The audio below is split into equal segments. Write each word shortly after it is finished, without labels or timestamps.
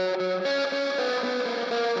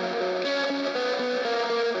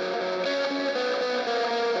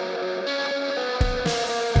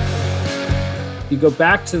You go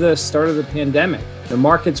back to the start of the pandemic, the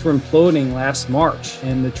markets were imploding last March,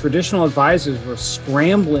 and the traditional advisors were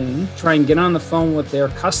scrambling to try and get on the phone with their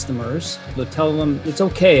customers to tell them it's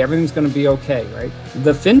okay, everything's going to be okay, right?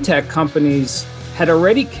 The fintech companies had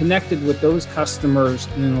already connected with those customers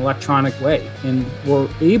in an electronic way and were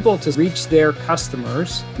able to reach their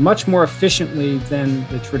customers much more efficiently than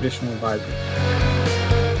the traditional advisors.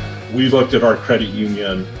 We looked at our credit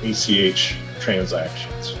union ACH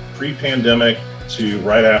transactions. Pre-pandemic to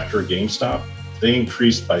right after GameStop, they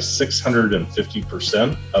increased by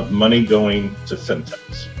 650% of money going to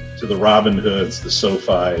fintechs, to the Robinhoods, the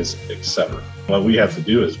SoFis, etc. What we have to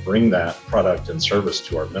do is bring that product and service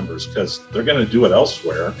to our members because they're going to do it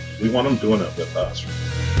elsewhere. We want them doing it with us.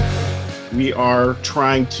 We are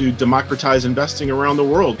trying to democratize investing around the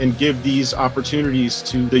world and give these opportunities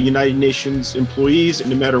to the United Nations employees,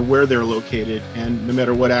 no matter where they're located and no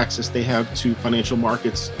matter what access they have to financial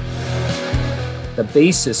markets. The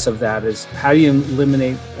basis of that is how do you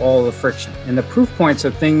eliminate all the friction? And the proof points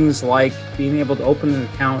are things like being able to open an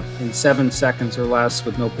account in 7 seconds or less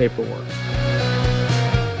with no paperwork.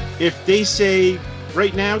 If they say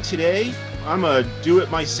right now, today, I'm a do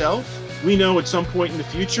it myself, we know at some point in the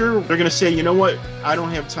future, they're going to say, you know what, I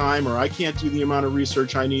don't have time or I can't do the amount of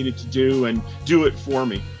research I needed to do and do it for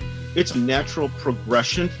me. It's a natural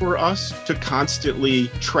progression for us to constantly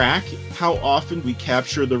track how often we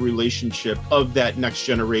capture the relationship of that next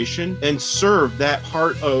generation and serve that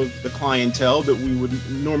part of the clientele that we would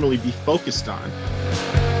normally be focused on.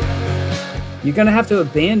 You're going to have to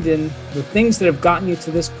abandon the things that have gotten you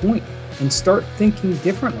to this point and start thinking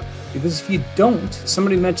differently. Because if you don't,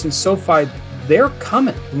 somebody mentioned SoFi, they're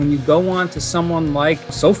coming. When you go on to someone like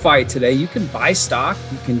SoFi today, you can buy stock,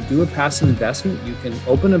 you can do a passive investment, you can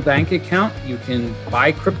open a bank account, you can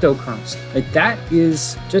buy cryptocurrency. Like that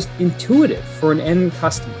is just intuitive for an end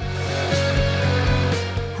customer.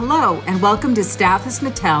 Hello, and welcome to Stathis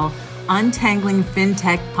Mattel Untangling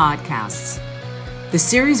FinTech Podcasts, the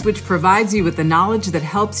series which provides you with the knowledge that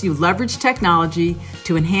helps you leverage technology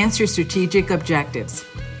to enhance your strategic objectives.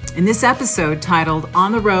 In this episode, titled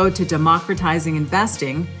On the Road to Democratizing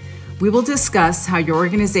Investing, we will discuss how your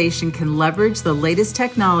organization can leverage the latest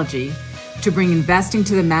technology to bring investing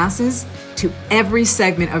to the masses to every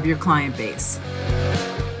segment of your client base.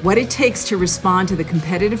 What it takes to respond to the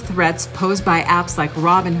competitive threats posed by apps like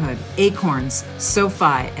Robinhood, Acorns,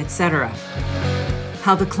 SoFi, etc.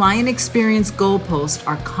 How the client experience goalposts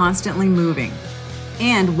are constantly moving,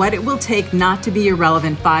 and what it will take not to be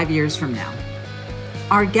irrelevant 5 years from now.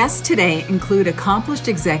 Our guests today include accomplished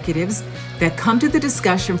executives that come to the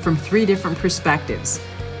discussion from 3 different perspectives.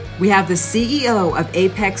 We have the CEO of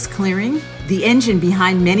Apex Clearing, the engine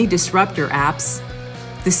behind many disruptor apps,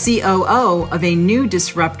 the COO of a new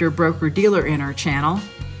disruptor broker-dealer in our channel,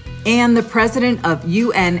 and the president of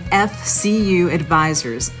UNFCU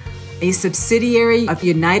Advisors, a subsidiary of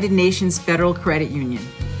United Nations Federal Credit Union.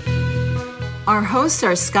 Our hosts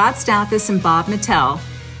are Scott Stathis and Bob Mattel,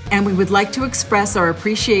 and we would like to express our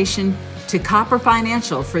appreciation to Copper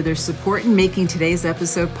Financial for their support in making today's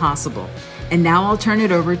episode possible. And now I'll turn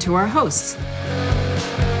it over to our hosts.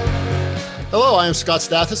 Hello, I am Scott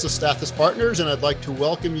Stathis of Stathis Partners, and I'd like to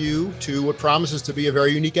welcome you to what promises to be a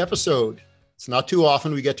very unique episode. It's not too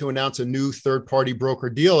often we get to announce a new third-party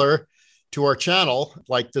broker-dealer to our channel,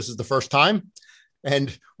 like this is the first time.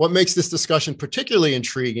 And what makes this discussion particularly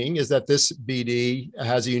intriguing is that this BD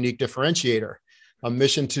has a unique differentiator, a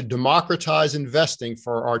mission to democratize investing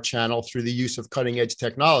for our channel through the use of cutting-edge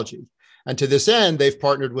technology. And to this end, they've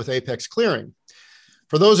partnered with Apex Clearing.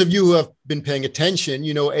 For those of you who have been paying attention,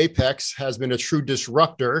 you know Apex has been a true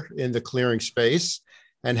disruptor in the clearing space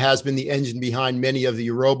and has been the engine behind many of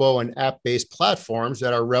the robo and app-based platforms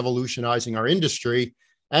that are revolutionizing our industry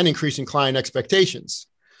and increasing client expectations.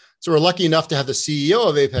 So we're lucky enough to have the CEO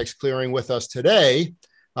of Apex Clearing with us today.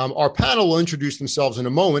 Our panel will introduce themselves in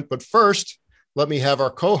a moment, but first, let me have our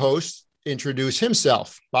co-host introduce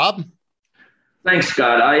himself. Bob? Thanks,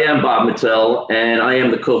 Scott. I am Bob Mattel, and I am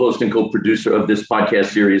the co-host and co-producer of this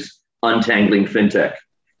podcast series, Untangling FinTech.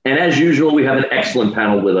 And as usual, we have an excellent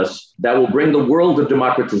panel with us that will bring the world of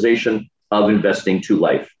democratization of investing to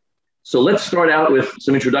life. So let's start out with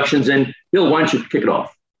some introductions. And Bill, why don't you kick it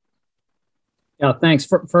off? Yeah, thanks.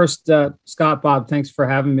 First, Scott, Bob, thanks for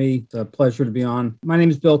having me. It's a pleasure to be on. My name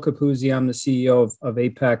is Bill Capuzzi. I'm the CEO of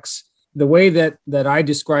Apex. The way that I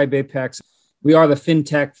describe Apex, we are the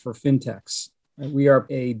fintech for fintechs. We are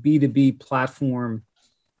a B2B platform.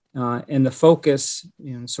 And the focus,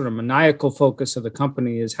 sort of maniacal focus of the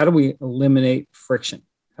company is how do we eliminate friction?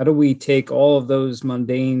 How do we take all of those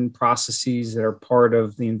mundane processes that are part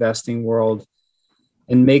of the investing world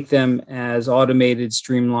and make them as automated,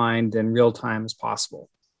 streamlined, and real-time as possible.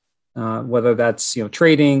 Whether that's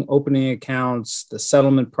trading, opening accounts, the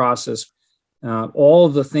settlement process, all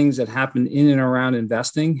of the things that happen in and around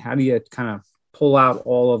investing. How do you kind of pull out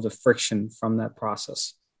all of the friction from that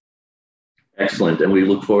process? Excellent. And we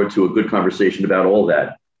look forward to a good conversation about all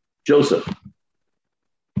that. Joseph.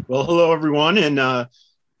 Well, hello, everyone.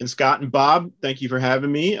 And Scott and Bob, thank you for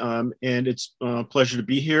having me. And it's a pleasure to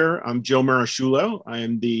be here. I'm Joe Marasciulo. I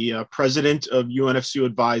am the president of UNFCU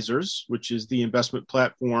Advisors, which is the investment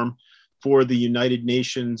platform for the United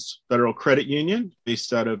Nations Federal Credit Union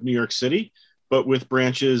based out of New York City, but with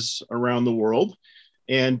branches around the world.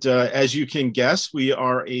 And as you can guess, we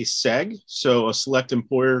are a SEG, so a select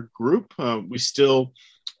employer group. We still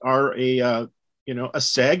are a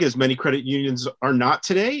SEG, as many credit unions are not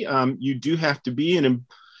today. You do have to be an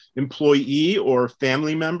employee or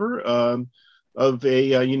family member of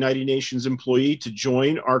a United Nations employee to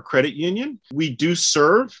join our credit union. We do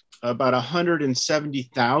serve about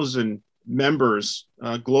 170,000 members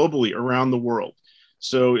globally around the world.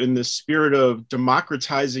 So in the spirit of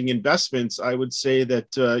democratizing investments, I would say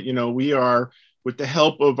that, we are, with the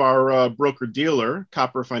help of our broker-dealer,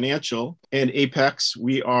 Copper Financial, and Apex,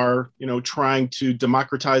 we are, trying to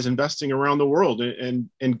democratize investing around the world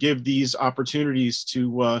and give these opportunities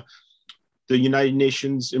to the United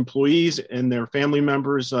Nations employees and their family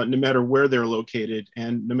members, no matter where they're located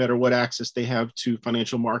and no matter what access they have to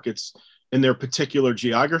financial markets in their particular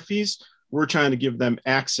geographies. We're trying to give them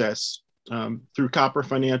access through Copper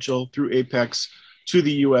Financial, through Apex, to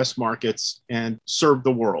the U.S. markets and serve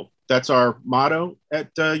the world. That's our motto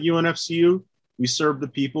at UNFCU. We serve the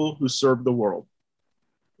people who serve the world.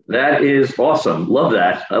 That is awesome. Love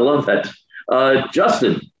that. I love that.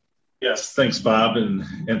 Justin. Yes, thanks, Bob,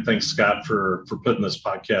 and thanks, Scott, for putting this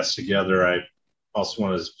podcast together. I also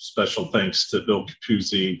want to special thanks to Bill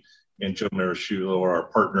Capuzzi and Joe Marasciulo, our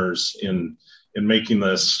partners in making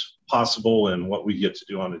this possible and what we get to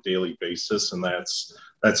do on a daily basis, and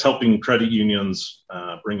that's helping credit unions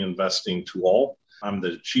bring investing to all. I'm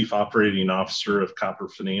the Chief Operating Officer of Copper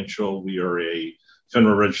Financial. We are a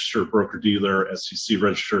FINRA registered broker-dealer, SEC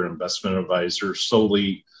registered investment advisor,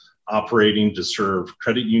 solely operating to serve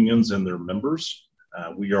credit unions and their members.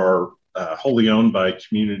 We are wholly owned by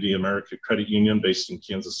Community America Credit Union based in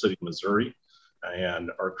Kansas City, Missouri.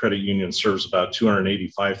 And our credit union serves about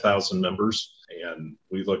 285,000 members. And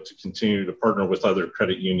we look to continue to partner with other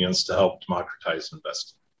credit unions to help democratize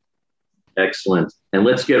investing. Excellent. And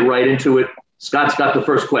let's get right into it. Scott's got the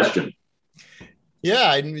first question.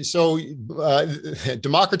 Yeah. So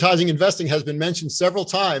democratizing investing has been mentioned several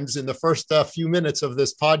times in the first few minutes of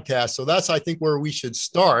this podcast. So that's, I think, where we should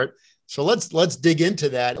start. So let's dig into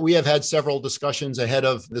that. We have had several discussions ahead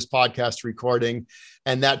of this podcast recording,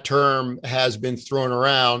 and that term has been thrown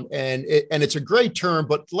around, and it's a great term,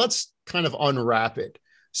 but let's kind of unwrap it.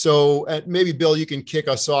 So maybe, Bill, you can kick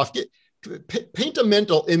us off. Paint a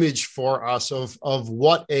mental image for us of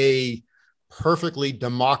what a perfectly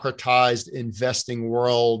democratized investing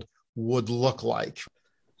world would look like.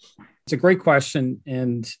 It's a great question.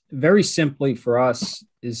 And very simply for us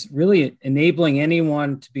is really enabling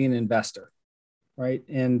anyone to be an investor, right?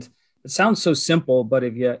 And it sounds so simple, but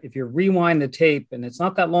if you rewind the tape, and it's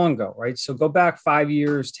not that long ago, right? So go back 5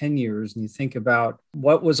 years, 10 years, and you think about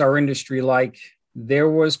what was our industry like. There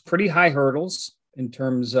was pretty high hurdles in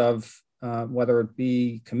terms of whether it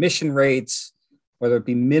be commission rates, whether it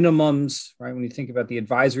be minimums, right? When you think about the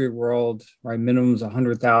advisory world, right? Minimums,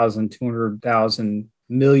 100,000, 200,000, $1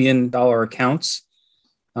 million accounts.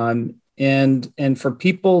 And for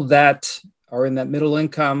people that are in that middle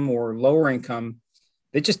income or lower income,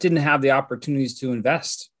 they just didn't have the opportunities to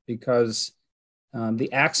invest because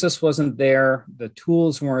the access wasn't there, the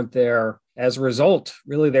tools weren't there. As a result,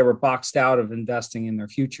 really, they were boxed out of investing in their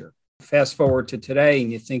future. Fast forward to today,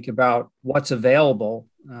 and you think about what's available.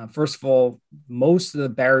 First of all, most of the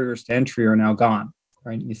barriers to entry are now gone,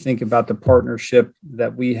 right? You think about the partnership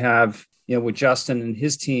that we have, with Justin and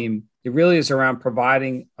his team. It really is around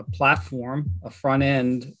providing a platform, a front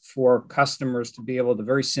end for customers to be able to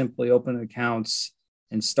very simply open accounts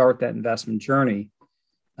and start that investment journey.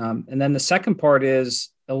 And then the second part is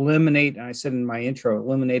eliminate, and I said in my intro,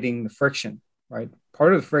 eliminating the friction, right?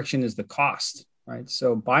 Part of the friction is the cost, right?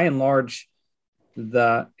 So by and large,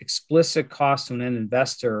 the explicit cost to an end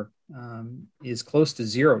investor is close to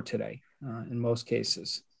zero today in most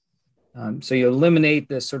cases. So you eliminate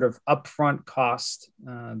this sort of upfront cost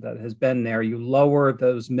that has been there. You lower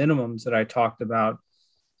those minimums that I talked about.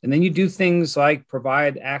 And then you do things like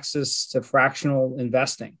provide access to fractional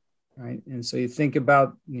investing, right? And so you think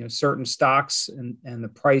about, certain stocks and the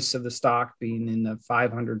price of the stock being in the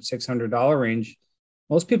 $500, $600 range.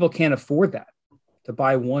 Most people can't afford that to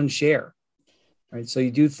buy one share, right? So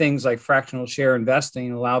you do things like fractional share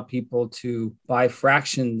investing, allow people to buy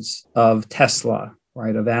fractions of Tesla,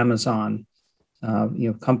 right, of Amazon,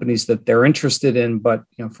 companies that they're interested in, but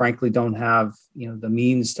frankly don't have the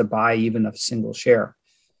means to buy even a single share.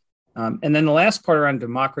 And then the last part around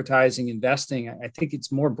democratizing investing, I think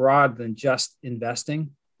it's more broad than just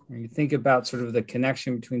investing. When you think about sort of the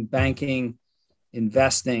connection between banking,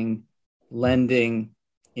 investing, lending,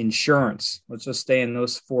 insurance. Let's just stay in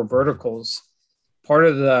those four verticals. Part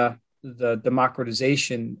of the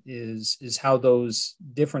democratization is how those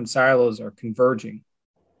different silos are converging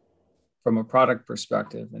from a product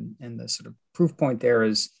perspective. And the sort of proof point there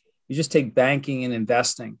is you just take banking and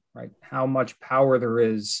investing, right? How much power there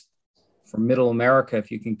is for middle America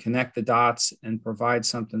if you can connect the dots and provide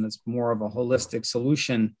something that's more of a holistic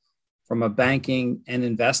solution from a banking and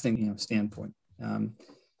investing standpoint.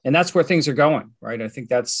 And that's where things are going, right? I think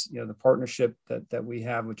that's the partnership that we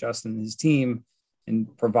have with Justin and his team in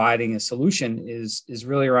providing a solution is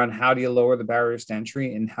really around how do you lower the barriers to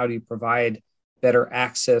entry and how do you provide better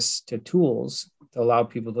access to tools to allow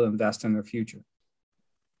people to invest in their future.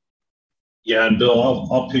 Yeah, and Bill,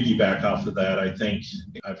 I'll piggyback off of that. I think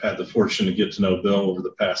I've had the fortune to get to know Bill over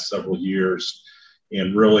the past several years,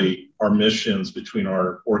 and really our missions between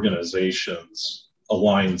our organizations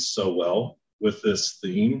align so well with this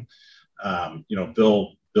theme.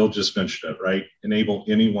 Bill just mentioned it, right? Enable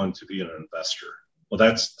anyone to be an investor. Well,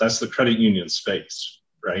 that's the credit union space,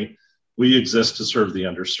 right? We exist to serve the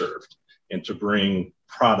underserved and to bring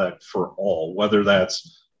product for all, whether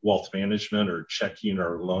that's wealth management or checking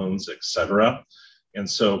or loans, et cetera. And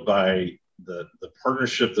so by the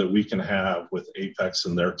partnership that we can have with Apex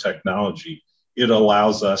and their technology, it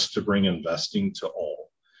allows us to bring investing to all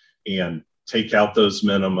and take out those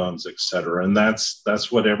minimums, et cetera. And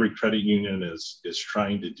that's what every credit union is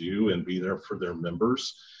trying to do and be there for their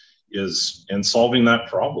members is in solving that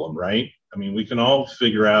problem, right? I mean, we can all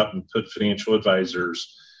figure out and put financial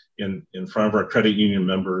advisors in front of our credit union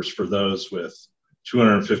members for those with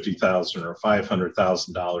 $250,000 or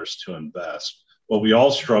 $500,000 to invest. What we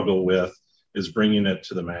all struggle with is bringing it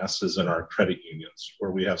to the masses in our credit unions,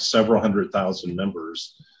 where we have several 100,000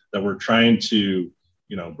 members that we're trying to,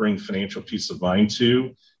 bring financial peace of mind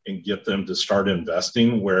to and get them to start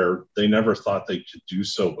investing where they never thought they could do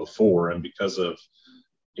so before. And because of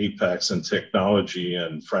Apex and technology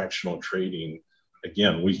and fractional trading,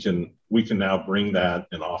 again, we can now bring that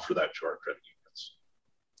and offer that to our credit unions.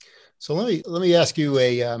 So let me ask you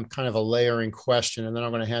a kind of a layering question, and then I'm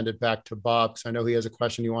going to hand it back to Bob because I know he has a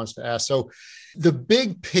question he wants to ask. So the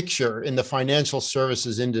big picture in the financial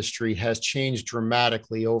services industry has changed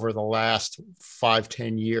dramatically over the last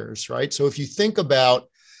 5-10 years, right? So if you think about,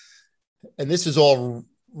 and this is all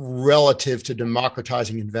relative to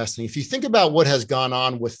democratizing investing, if you think about what has gone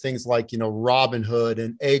on with things like, Robinhood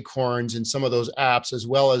and Acorns and some of those apps, as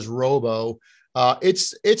well as Robo,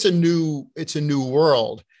 it's a new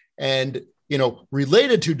world. And,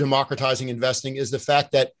 related to democratizing investing is the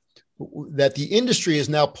fact that the industry is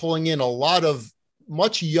now pulling in a lot of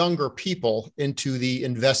much younger people into the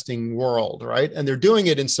investing world, right? And they're doing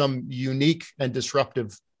it in some unique and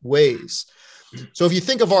disruptive ways. So if you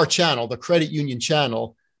think of our channel, the credit union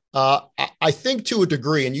channel, I think to a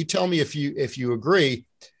degree, and you tell me if you agree,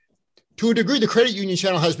 to a degree, the credit union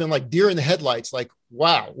channel has been like deer in the headlights. Like,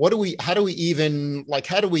 wow, how do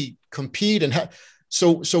we compete? And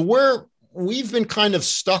so we've been kind of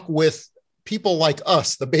stuck with people like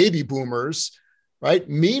us, the baby boomers, right?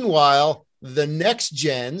 Meanwhile, the next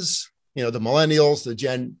gens, the millennials, the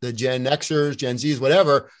Gen Xers, Gen Zs,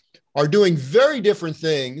 whatever, are doing very different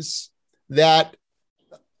things that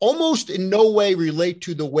almost in no way relate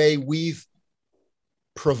to the way we've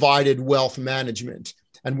provided wealth management.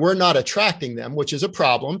 And we're not attracting them, which is a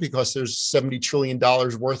problem because there's $70 trillion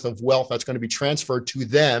worth of wealth that's going to be transferred to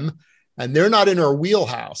them, and they're not in our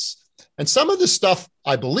wheelhouse. And some of the stuff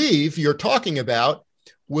I believe you're talking about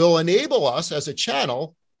will enable us as a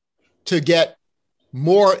channel to get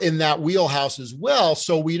more in that wheelhouse as well,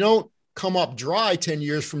 so we don't come up dry 10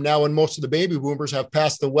 years from now when most of the baby boomers have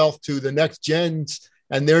passed the wealth to the next gens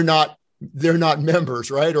and they're not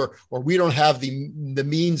members, right? Or we don't have the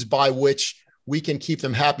means by which we can keep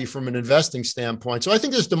them happy from an investing standpoint. So I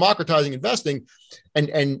think this democratizing investing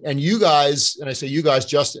and you guys, and I say you guys,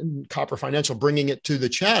 Justin, Copper Financial, bringing it to the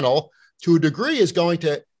channel to a degree is going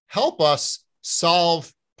to help us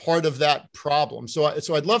solve part of that problem. So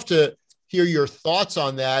I'd love to hear your thoughts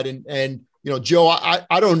on that. And Joe,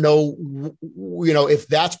 I don't know if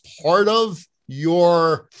that's part of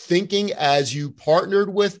your thinking as you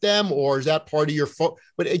partnered with them, or is that part of your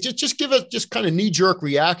but it just give us just kind of knee-jerk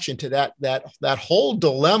reaction to that whole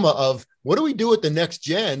dilemma of what do we do with the next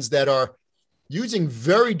gens that are using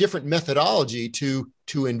very different methodology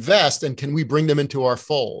to invest, and can we bring them into our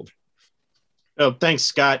fold? Oh, thanks,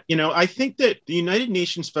 Scott. I think that the United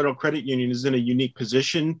Nations Federal Credit Union is in a unique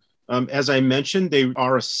position. As I mentioned, they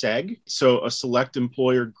are a SEG, so a select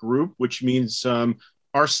employer group, which means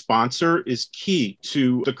our sponsor is key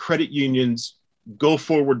to the credit union's go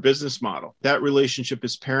forward business model. That relationship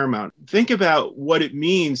is paramount. Think about what it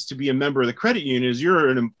means to be a member of the credit union is you're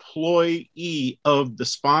an employee of the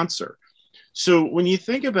sponsor. So when you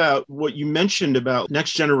think about what you mentioned about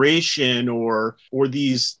next generation or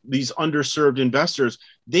these underserved investors,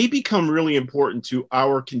 they become really important to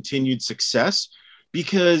our continued success,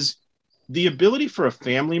 because the ability for a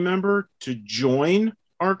family member to join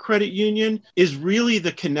our credit union is really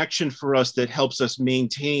the connection for us that helps us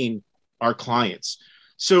maintain our clients.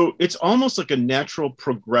 So it's almost like a natural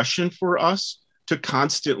progression for us to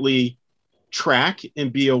constantly track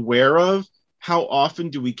and be aware of how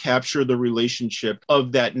often do we capture the relationship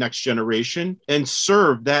of that next generation and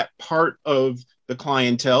serve that part of the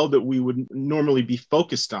clientele that we would normally be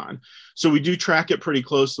focused on. So we do track it pretty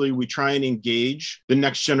closely. We try and engage the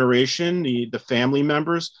next generation, the family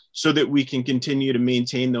members, so that we can continue to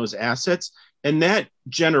maintain those assets. And that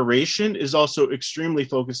generation is also extremely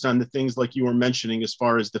focused on the things like you were mentioning as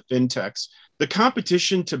far as the fintechs. The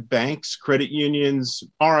competition to banks, credit unions,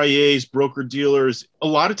 RIAs, broker-dealers, a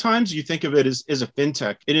lot of times you think of it as a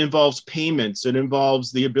fintech. It involves payments. It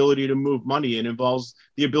involves the ability to move money. It involves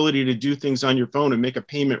the ability to do things on your phone and make a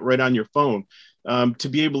payment right on your phone. To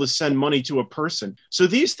be able to send money to a person. So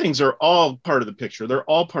these things are all part of the picture. They're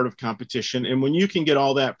all part of competition. And when you can get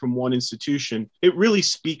all that from one institution, it really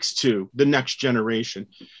speaks to the next generation.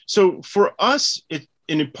 So for us,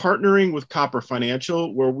 in partnering with Copper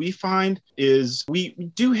Financial, where we find is we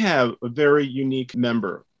do have a very unique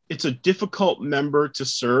member. It's a difficult member to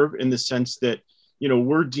serve in the sense that,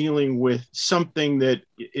 we're dealing with something that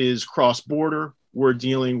is cross-border. We're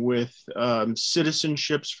dealing with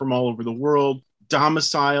citizenships from all over the world,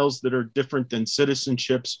 domiciles that are different than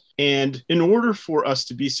citizenships. And in order for us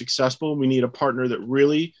to be successful, we need a partner that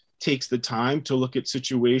really takes the time to look at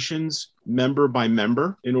situations member by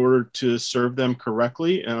member in order to serve them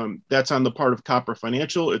correctly. That's on the part of Copper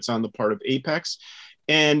Financial. It's on the part of Apex.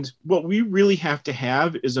 And what we really have to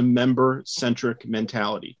have is a member-centric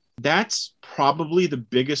mentality. That's probably the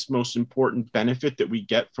biggest, most important benefit that we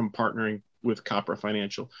get from partnering with Copper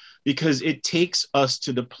Financial, because it takes us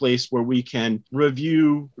to the place where we can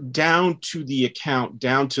review down to the account,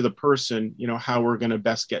 down to the person, how we're going to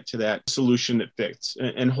best get to that solution that fits.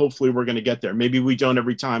 And hopefully we're going to get there. Maybe we don't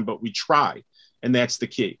every time, but we try. And that's the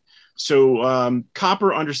key. So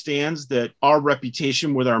Copper understands that our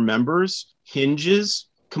reputation with our members hinges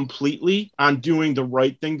completely on doing the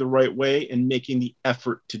right thing the right way and making the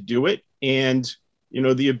effort to do it. And,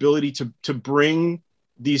 the ability to bring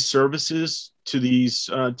these services to these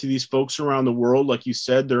folks around the world. Like you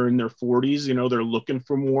said, they're in their 40s, they're looking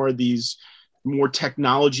for more of these more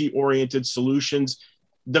technology oriented solutions.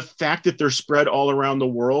 The fact that they're spread all around the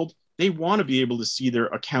world, they want to be able to see their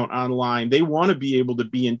account online. They want to be able to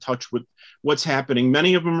be in touch with what's happening.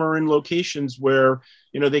 Many of them are in locations where,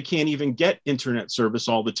 they can't even get internet service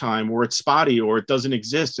all the time, or it's spotty, or it doesn't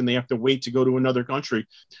exist, and they have to wait to go to another country.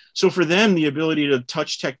 So for them, the ability to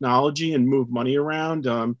touch technology and move money around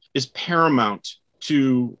is paramount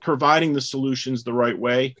to providing the solutions the right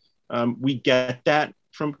way. We get that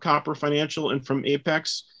from Copper Financial and from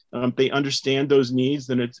Apex. They understand those needs,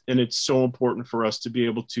 and it's so important for us to be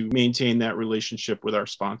able to maintain that relationship with our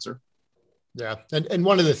sponsor. Yeah. And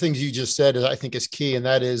one of the things you just said, I think, is key, and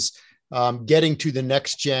that is getting to the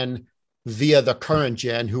next gen via the current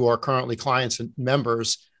gen who are currently clients and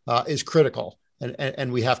members is critical.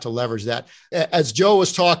 And we have to leverage that. As Joe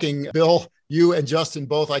was talking, Bill, you and Justin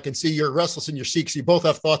both, I can see you're restless in your seats. You both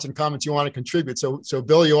have thoughts and comments you want to contribute. So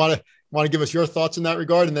Bill, you want to give us your thoughts in that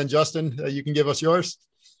regard? And then Justin, you can give us yours.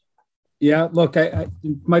 Yeah, look, it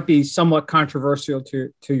might be somewhat controversial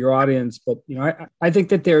to your audience, but I think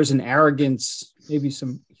that there's an arrogance, maybe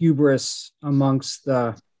some hubris amongst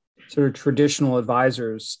the sort of traditional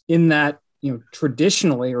advisors in that,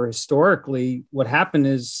 traditionally or historically, what happened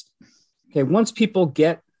is, okay, once people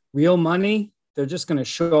get real money, they're just going to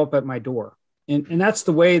show up at my door. And that's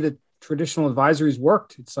the way that traditional advisories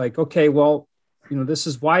worked. It's like, okay, well, this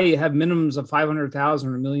is why you have minimums of $500,000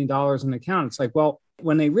 or $1 million in an account. It's like, well,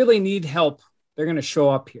 when they really need help, they're going to show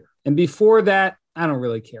up here. And before that, I don't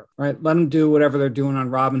really care, right? Let them do whatever they're doing on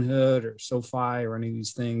Robinhood or SoFi or any of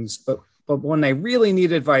these things. But when they really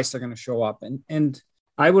need advice, they're going to show up. And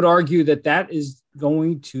I would argue that is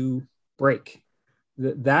going to break.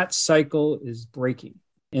 That cycle is breaking.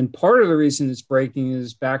 And part of the reason it's breaking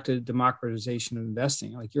is back to democratization of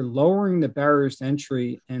investing. Like, you're lowering the barriers to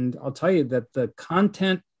entry. And I'll tell you that the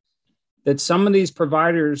content that some of these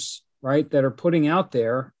providers, right, that are putting out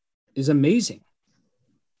there is amazing.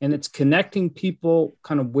 And it's connecting people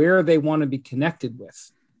kind of where they want to be connected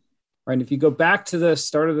with, right? If you go back to the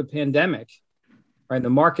start of the pandemic, right, the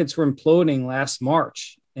markets were imploding last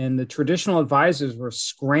March, and the traditional advisors were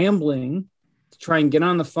scrambling to try and get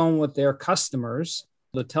on the phone with their customers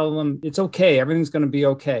to tell them it's okay, everything's going to be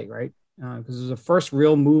okay, right? Because it was the first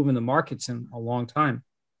real move in the markets in a long time.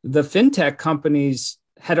 The fintech companies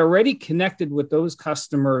had already connected with those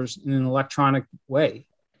customers in an electronic way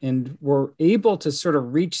and were able to sort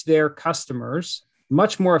of reach their customers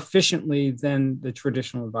much more efficiently than the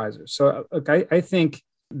traditional advisors. So look, I think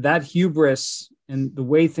that hubris and the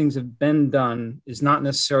way things have been done is not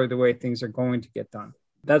necessarily the way things are going to get done.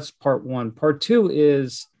 That's part one. Part two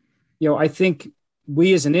is, I think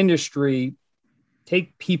we as an industry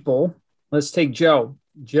take people. Let's take Joe.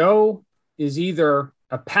 Joe is either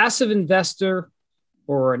a passive investor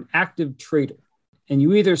or an active trader. And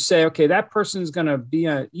you either say, okay, that person is going to be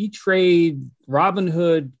an E-Trade,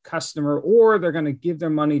 Robinhood customer, or they're going to give their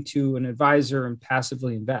money to an advisor and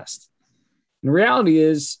passively invest. And the reality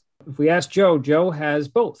is, if we ask Joe, Joe has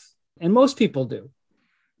both. And most people do.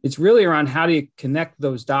 It's really around how do you connect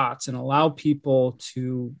those dots and allow people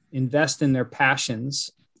to invest in their passions,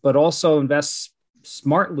 but also invest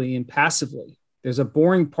smartly and passively. There's a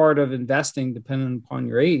boring part of investing depending upon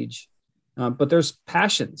your age. But there's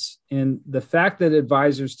passions. And the fact that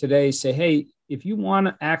advisors today say, hey, if you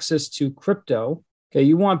want access to crypto, okay,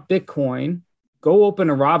 you want Bitcoin, go open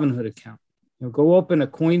a Robinhood account, go open a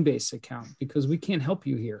Coinbase account, because we can't help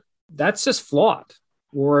you here. That's just flawed.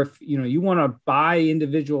 Or if you want to buy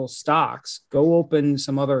individual stocks, go open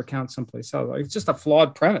some other account someplace else. Like, it's just a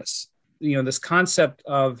flawed premise. This concept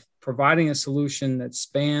of providing a solution that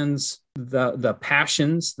spans the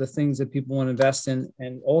passions, the things that people want to invest in,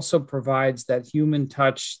 and also provides that human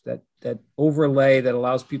touch, that overlay that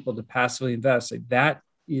allows people to passively invest. Like, that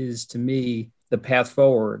is, to me, the path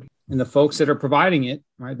forward. And the folks that are providing it,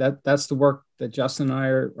 right, that's the work that Justin and I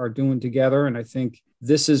are doing together. And I think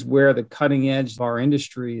this is where the cutting edge of our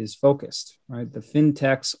industry is focused, right? The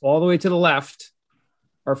fintechs all the way to the left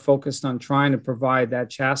are focused on trying to provide that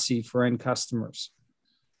chassis for end customers.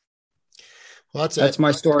 Well, that's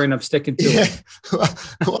my story, and I'm sticking to it.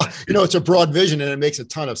 Well, it's a broad vision, and it makes a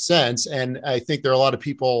ton of sense. And I think there are a lot of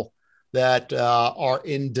people that are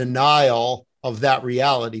in denial of that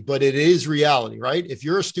reality, but it is reality, right? If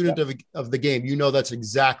you're a student of the game, that's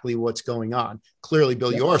exactly what's going on. Clearly,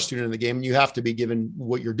 Bill, you are a student of the game, and you have to be given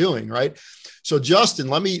what you're doing, right? So,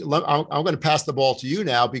 Justin, I'm going to pass the ball to you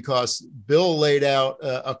now, because Bill laid out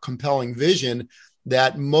a compelling vision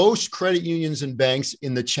that most credit unions and banks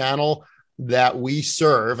in the channel that we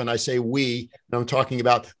serve, and I say we, and I'm talking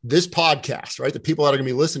about this podcast, right? The people that are going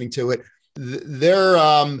to be listening to it, they're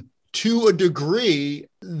to a degree,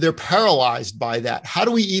 they're paralyzed by that. How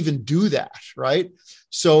do we even do that, right?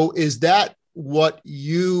 So is that what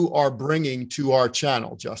you are bringing to our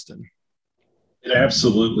channel, Justin? It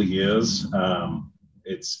absolutely is.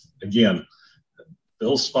 It's, again,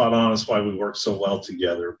 Bill's spot on. Is why we work so well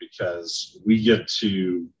together, because we get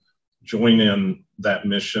to join in that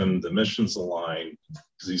mission. The mission's aligned,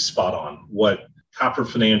 because he's spot on. What Copper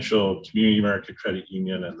Financial, Community America Credit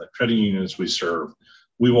Union, and the credit unions we serve,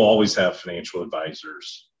 we will always have financial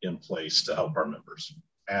advisors in place to help our members.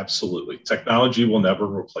 Absolutely. Technology will never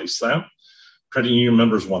replace that. Credit union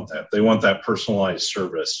members want that. They want that personalized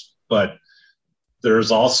service. But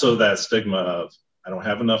there's also that stigma of, I don't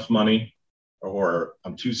have enough money, or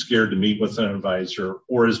I'm too scared to meet with an advisor,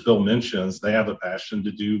 or, as Bill mentions, they have a passion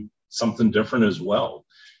to do something different as well.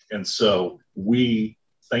 And so we,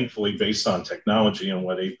 thankfully, based on technology and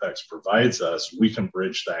what Apex provides us, we can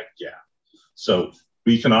bridge that gap. So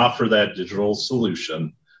we can offer that digital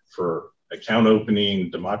solution for account opening,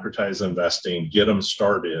 democratize investing, get them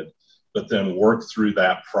started, but then work through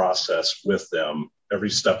that process with them every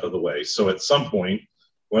step of the way. So at some point,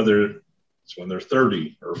 whether it's when they're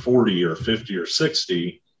 30 or 40 or 50 or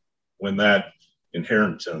 60, when that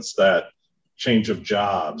inheritance, that change of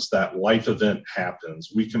jobs, that life event happens,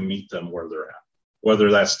 we can meet them where they're at, whether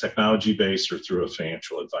that's technology-based or through a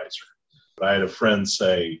financial advisor. I had a friend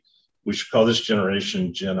say, we should call this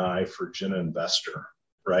generation Gen I for Gen Investor,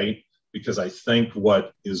 right? Because I think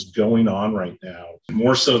what is going on right now,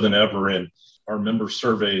 more so than ever in our member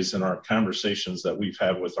surveys and our conversations that we've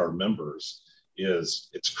had with our members is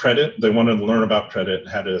it's credit. They want to learn about credit,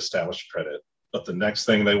 how to establish credit. But the next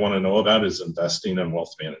thing they want to know about is investing and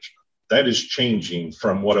wealth management. That is changing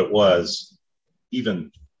from what it was even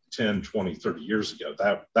 10, 20, 30 years ago.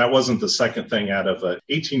 That wasn't the second thing out of an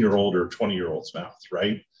 18-year-old or 20-year-old's mouth,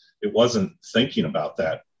 right? It wasn't thinking about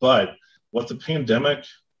that. But what the pandemic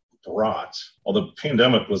brought, although the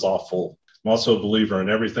pandemic was awful, I'm also a believer in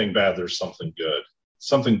everything bad, there's something good.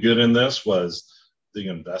 Something good in this was the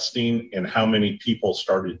investing and how many people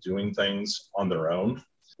started doing things on their own.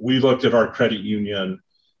 We looked at our credit union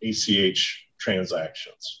ACH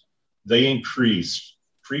transactions. They increased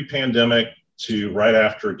pre-pandemic to right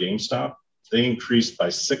after GameStop. They increased by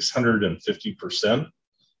 650%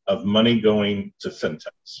 of money going to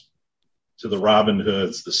fintechs, to the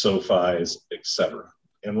Robinhoods, the SoFis, et cetera.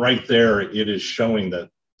 And right there, it is showing that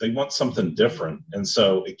they want something different. And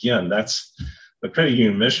so again, that's the credit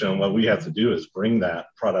union mission. What we have to do is bring that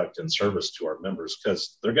product and service to our members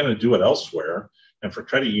because they're going to do it elsewhere. And for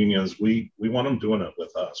credit unions, we want them doing it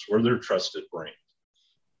with us. We're their trusted brand.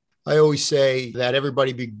 I always say that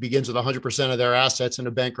everybody begins with 100% of their assets in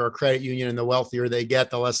a bank or a credit union, and the wealthier they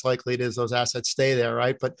get, the less likely it is those assets stay there,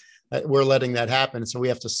 right? But we're letting that happen. So we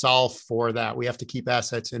have to solve for that. We have to keep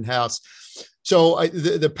assets in-house. So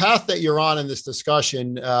the path that you're on in this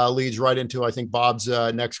discussion leads right into, I think, Bob's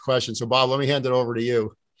next question. So Bob, let me hand it over to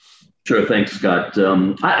you. Sure. Thanks, Scott.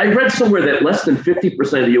 I read somewhere that less than 50%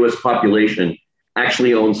 of the U.S. population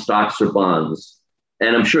actually owns stocks or bonds.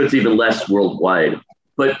 And I'm sure it's even less worldwide.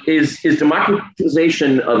 But is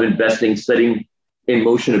democratization of investing setting in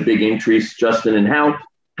motion a big increase, Justin? And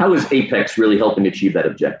how is Apex really helping achieve that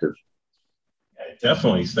objective? I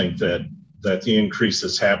definitely think that the increase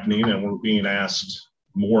is happening and we're being asked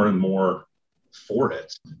more and more for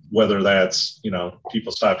it, whether that's,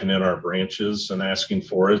 people stopping in our branches and asking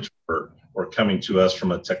for it or coming to us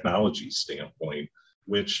from a technology standpoint,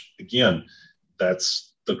 which again, that's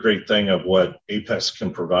the great thing of what Apex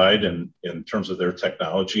can provide in terms of their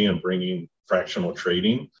technology and bringing fractional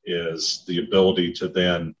trading is the ability to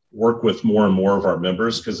then work with more and more of our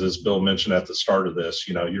members. Because as Bill mentioned at the start of this,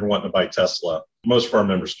 you're wanting to buy Tesla. Most of our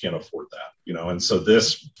members can't afford that, and so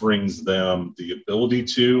this brings them the ability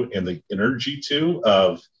to and the energy to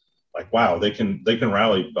of like, wow, they can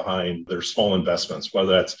rally behind their small investments,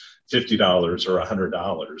 whether that's $50 or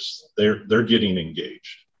 $100. They're getting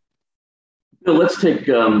engaged. Bill, let's take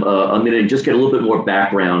a minute and just get a little bit more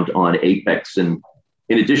background on Apex. And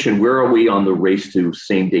in addition, where are we on the race to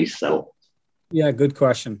same-day settle? Yeah, good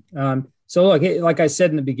question. So look, like I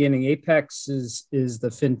said in the beginning, Apex is the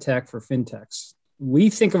fintech for fintechs.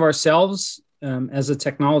 We think of ourselves as a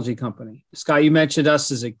technology company. Scott, you mentioned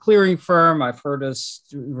us as a clearing firm. I've heard us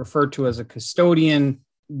referred to as a custodian.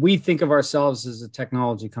 We think of ourselves as a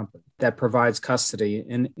technology company that provides custody.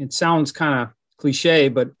 And it sounds kind of cliche,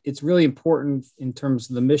 but it's really important in terms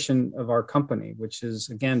of the mission of our company, which is,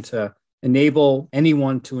 again, to enable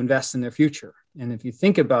anyone to invest in their future. And if you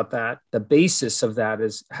think about that, the basis of that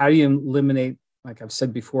is how do you eliminate, like I've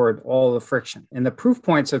said before, all the friction. And the proof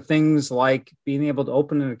points are things like being able to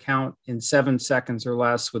open an account in 7 seconds or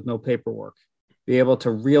less with no paperwork, be able to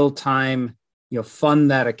real time, fund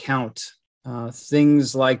that account.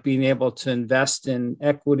 Things like being able to invest in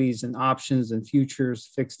equities and options and futures,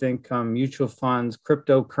 fixed income, mutual funds,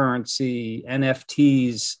 cryptocurrency,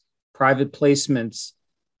 NFTs, private placements,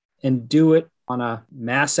 and do it on a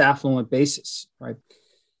mass affluent basis, right?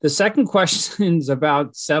 The second question is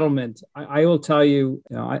about settlement. I will tell you,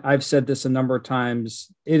 I've said this a number of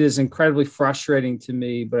times. It is incredibly frustrating to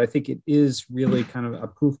me, but I think it is really kind of a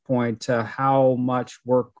proof point to how much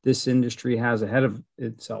work this industry has ahead of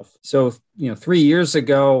itself. So, 3 years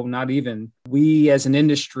ago, not even, we as an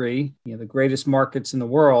industry, the greatest markets in the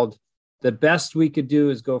world, the best we could do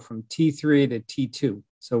is go from T3 to T2.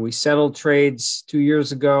 So we settled trades 2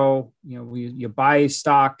 years ago. You buy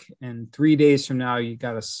stock, and 3 days from now, you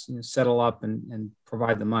got to settle up and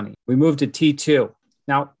provide the money. We moved to T2.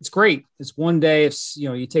 Now, it's great. It's 1 day.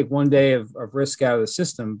 You take 1 day of risk out of the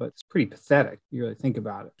system, but it's pretty pathetic. You really think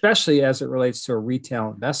about it, especially as it relates to a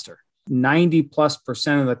retail investor.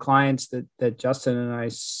 90+% of the clients that Justin and I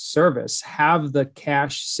service have the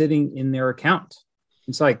cash sitting in their account.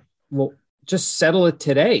 It's like, well, just settle it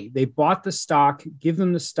today. They bought the stock, give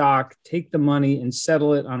them the stock, take the money and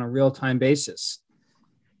settle it on a real-time basis.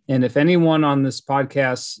 And if anyone on this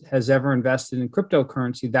podcast has ever invested in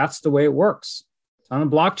cryptocurrency, that's the way it works. It's on a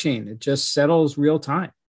blockchain. It just settles real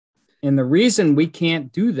time. And the reason we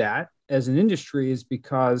can't do that as an industry is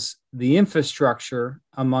because the infrastructure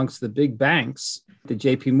amongst the big banks The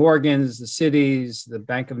JP Morgans, the Cities, the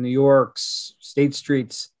Bank of New York's, State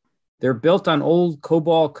Streets, they're built on old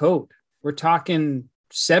COBOL code. We're talking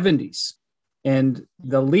 70s. And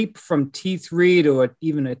the leap from T3 to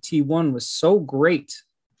even a T1 was so great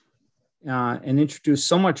and introduced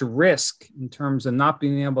so much risk in terms of not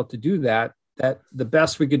being able to do that, that the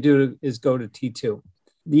best we could do is go to T2.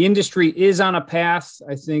 The industry is on a path.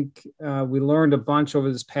 I think we learned a bunch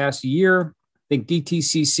over this past year. I think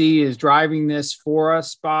DTCC is driving this for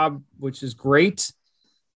us, Bob, which is great.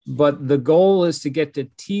 But the goal is to get to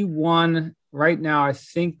T1. Right now, I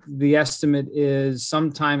think the estimate is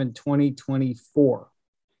sometime in 2024,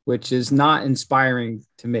 which is not inspiring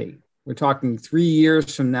to me. We're talking 3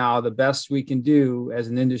 years from now. The best we can do as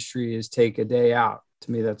an industry is take a day out.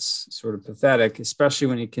 To me, that's sort of pathetic, especially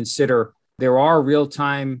when you consider there are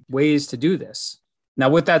real-time ways to do this. Now,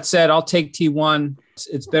 with that said, I'll take T1.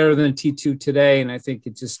 It's better than T2 today, and I think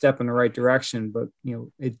it's a step in the right direction. But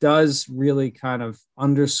it does really kind of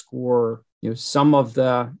underscore some of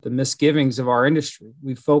the misgivings of our industry.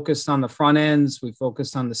 We focused on the front ends, we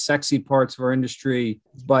focused on the sexy parts of our industry,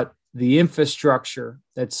 but the infrastructure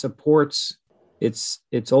that supports it's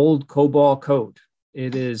old COBOL code.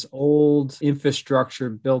 It is old infrastructure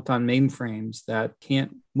built on mainframes that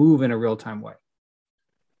can't move in a real-time way.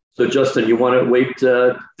 So, Justin, you want to wait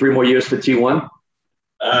 3 more years for T1?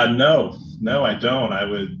 No, I don't. I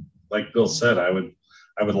would, like Bill said, I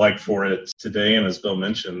would like for it today. And as Bill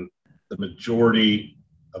mentioned, the majority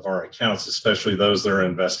of our accounts, especially those that are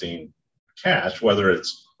investing cash, whether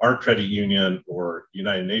it's our credit union or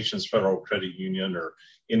United Nations Federal Credit Union or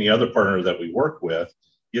any other partner that we work with,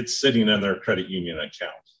 it's sitting in their credit union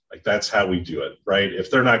account. Like, that's how we do it, right?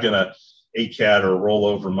 If they're not going to ACAT or roll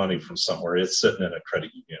over money from somewhere, it's sitting in a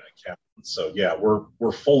credit union account. So yeah,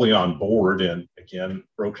 we're fully on board. And again,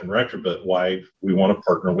 broken record, but why we want to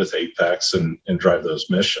partner with Apex and drive those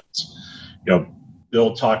missions.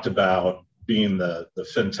 Bill talked about being the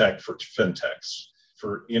fintech for fintechs.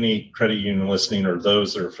 For any credit union listening or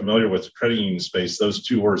those that are familiar with the credit union space, those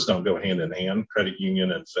two words don't go hand in hand, credit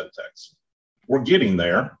union and fintechs. We're getting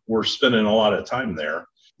there. We're spending a lot of time there.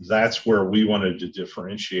 That's where we wanted to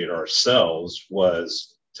differentiate ourselves,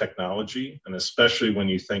 was technology. And especially when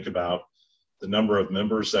you think about the number of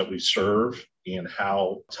members that we serve and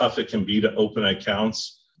how tough it can be to open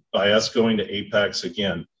accounts. By us going to Apex,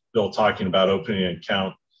 again, Bill talking about opening an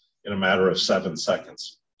account in a matter of 7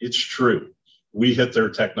 seconds. It's true. We hit their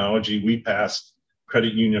technology. We passed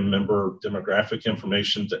credit union member demographic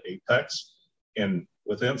information to Apex. And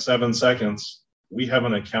within 7 seconds, we have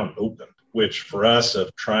an account open, which for us,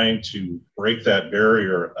 of trying to break that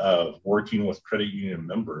barrier of working with credit union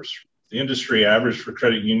members, the industry average for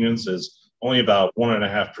credit unions is only about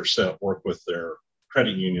 1.5% work with their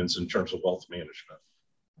credit unions in terms of wealth management.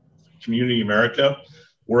 Community America,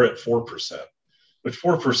 we're at 4%, which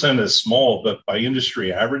 4% is small, but by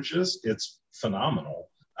industry averages, it's phenomenal.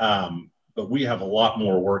 But we have a lot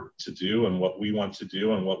more work to do, and what we want to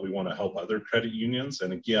do and what we want to help other credit unions.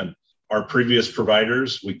 And again, our previous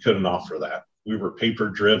providers, we couldn't offer that. We were paper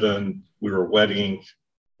driven, we were wet ink.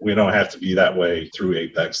 We don't have to be that way through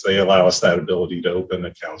Apex. They allow us that ability to open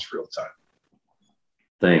accounts real time.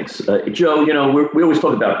 Thanks. Joe, we always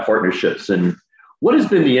talk about partnerships, and what has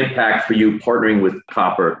been the impact for you partnering with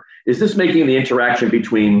Copper? Is this making the interaction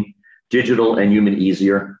between digital and human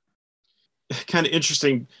easier? Kind of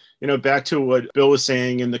interesting, back to what Bill was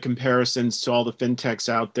saying and the comparisons to all the fintechs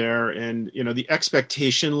out there. And, the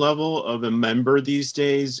expectation level of a member these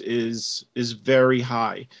days is very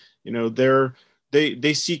high.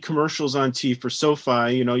 They see commercials on TV for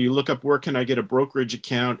SoFi. You look up, where can I get a brokerage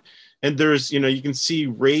account? And there's, you can see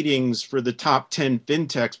ratings for the top 10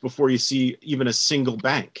 fintechs before you see even a single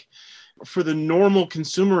bank. For the normal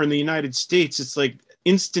consumer in the United States, it's like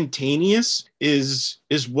instantaneous is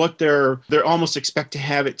what they're almost expect to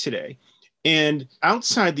have it today. And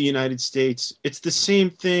outside the United States, it's the same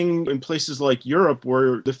thing in places like Europe,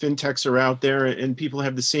 where the fintechs are out there and people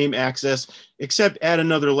have the same access, except add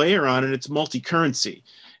another layer on it. It's multi-currency.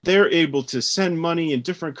 They're able to send money in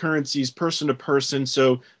different currencies, person to person.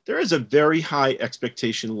 So there is a very high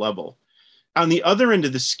expectation level. On the other end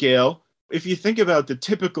of the scale, if you think about the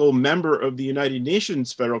typical member of the United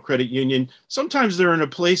Nations Federal Credit Union, sometimes they're in a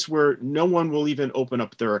place where no one will even open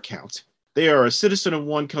up their account. They are a citizen of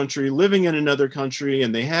one country living in another country,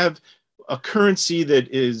 and they have a currency that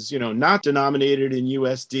is, not denominated in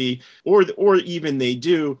USD, or even they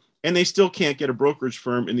do, and they still can't get a brokerage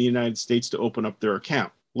firm in the United States to open up their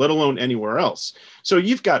account, let alone anywhere else. So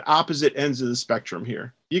you've got opposite ends of the spectrum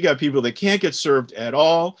here. You got people that can't get served at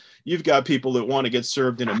all. You've got people that want to get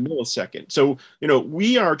served in a millisecond. So,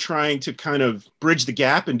 we are trying to kind of bridge the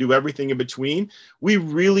gap and do everything in between. We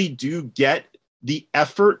really do get the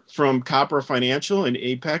effort from Copper Financial and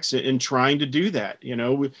Apex in trying to do that.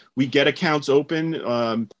 We get accounts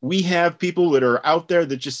open. We have people that are out there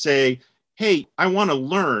that just say, hey, I want to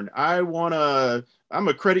learn. I'm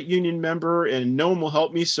a credit union member and no one will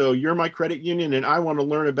help me. So you're my credit union and I want to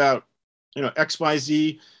learn about,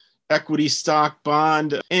 XYZ, equity, stock,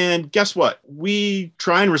 bond. And guess what? We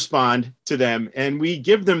try and respond to them and we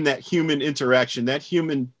give them that human interaction, that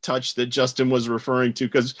human touch that Justin was referring to,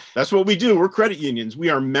 because that's what we do. We're credit unions. We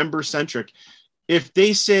are member centric. If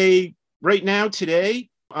they say right now, today,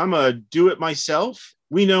 I'm a do it myself,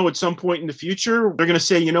 we know at some point in the future, they're going to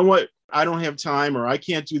say, you know what? I don't have time or I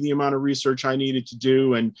can't do the amount of research I needed to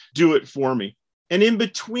do and do it for me. And in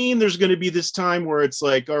between, there's going to be this time where it's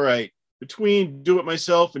like, all right, between do it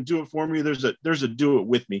myself and do it for me, there's a do it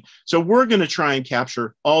with me. So we're going to try and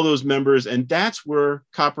capture all those members. And that's where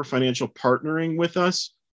Copper Financial partnering with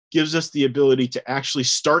us gives us the ability to actually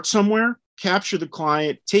start somewhere, capture the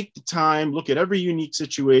client, take the time, look at every unique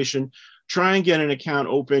situation, try and get an account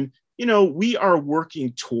open. We are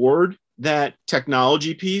working toward that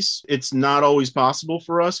technology piece. It's not always possible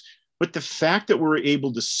for us, but the fact that we're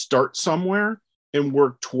able to start somewhere and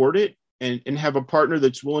work toward it and have a partner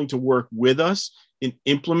that's willing to work with us in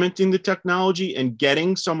implementing the technology and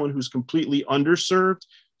getting someone who's completely underserved,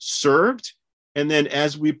 served. And then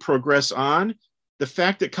as we progress on, the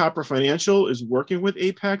fact that Copper Financial is working with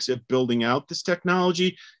Apex at building out this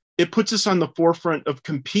technology, it puts us on the forefront of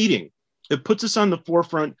competing. It puts us on the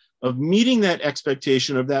forefront of meeting that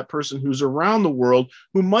expectation of that person who's around the world,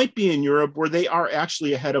 who might be in Europe, where they are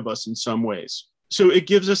actually ahead of us in some ways. So it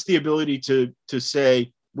gives us the ability to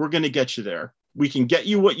say, we're going to get you there. We can get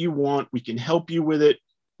you what you want. We can help you with it.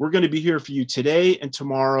 We're going to be here for you today and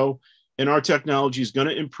tomorrow. And our technology is going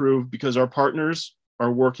to improve because our partners are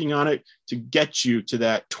working on it to get you to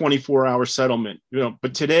that 24-hour settlement.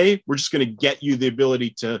 But today, we're just going to get you the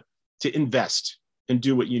ability to invest and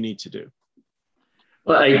do what you need to do.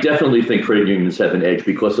 Well, I definitely think credit unions have an edge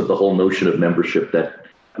because of the whole notion of membership that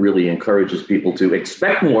really encourages people to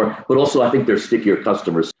expect more, but also I think they're stickier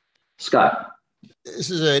customers. Scott.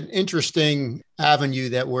 This is an interesting avenue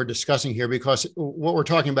that we're discussing here because what we're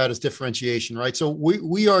talking about is differentiation, right? So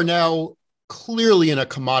we are now clearly in a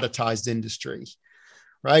commoditized industry,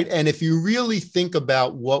 right? And if you really think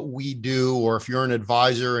about what we do, or if you're an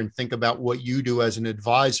advisor and think about what you do as an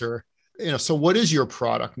advisor, so what is your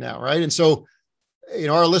product now, right? And so,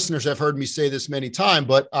 our listeners have heard me say this many times,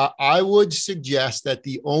 but I would suggest that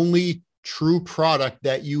the only true product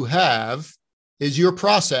that you have is your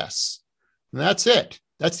process. And that's it.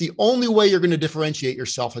 That's the only way you're going to differentiate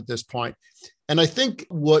yourself at this point. And I think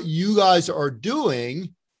what you guys are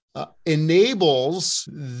doing enables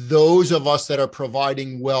those of us that are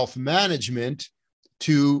providing wealth management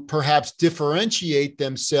to perhaps differentiate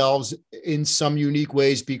themselves in some unique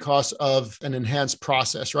ways because of an enhanced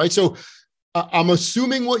process, right? So I'm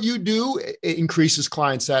assuming what you do, it increases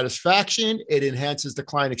client satisfaction, it enhances the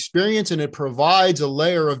client experience, and it provides a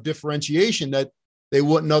layer of differentiation that they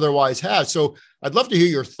wouldn't otherwise have. So I'd love to hear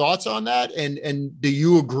your thoughts on that. And do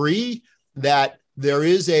you agree that there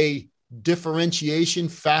is a differentiation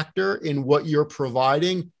factor in what you're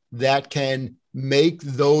providing that can make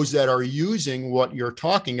those that are using what you're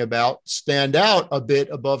talking about stand out a bit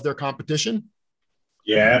above their competition?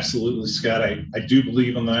 Yeah, absolutely, Scott. I do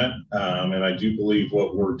believe in that. And I do believe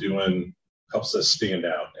what we're doing helps us stand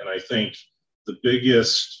out. And I think the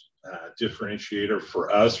biggest differentiator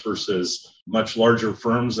for us versus much larger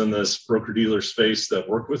firms in this broker-dealer space that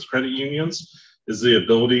work with credit unions is the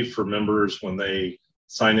ability for members, when they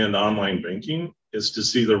sign into online banking, is to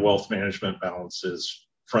see their wealth management balances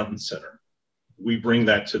front and center. We bring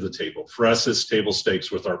that to the table. For us, it's table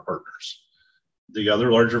stakes with our partners. The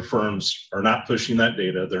other larger firms are not pushing that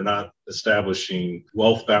data. They're not establishing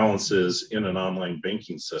wealth balances in an online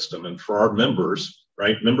banking system. And for our members,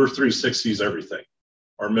 right, Member 360 is everything.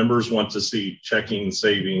 Our members want to see checking,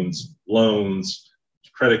 savings, loans,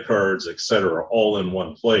 credit cards, et cetera, all in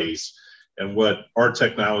one place. And what our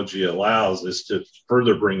technology allows is to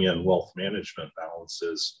further bring in wealth management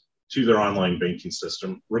balances to their online banking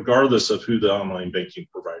system, regardless of who the online banking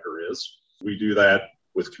provider is. We do that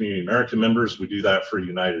with Community American members. We do that for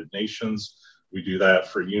United Nations. We do that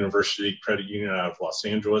for University Credit Union out of Los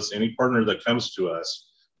Angeles. Any partner that comes to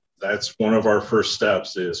us, that's one of our first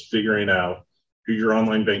steps, is figuring out who your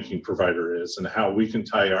online banking provider is and how we can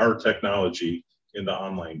tie our technology into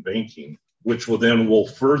online banking, which will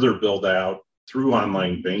further build out through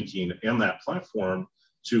online banking and that platform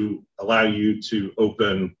to allow you to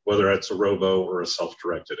open, whether it's a robo or a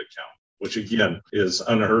self-directed account, which again is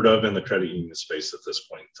unheard of in the credit union space at this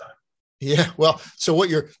point in time. Yeah, well, so what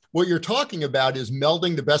you're talking about is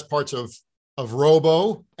melding the best parts of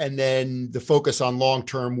robo and then the focus on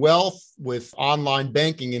long-term wealth with online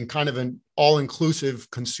banking and kind of an all-inclusive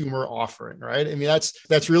consumer offering, right? I mean,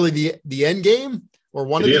 that's really the end game, or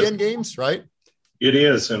one of the end games, right? It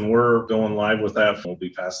is, and we're going live with that. We'll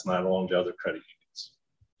be passing that along to other credit unions.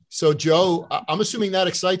 So, Joe, I'm assuming that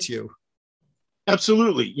excites you.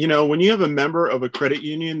 Absolutely. When you have a member of a credit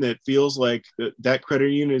union that feels like that credit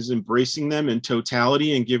union is embracing them in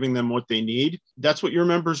totality and giving them what they need, that's what your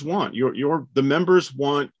members want. The members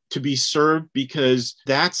want to be served because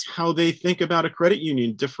that's how they think about a credit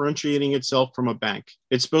union differentiating itself from a bank.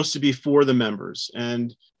 It's supposed to be for the members.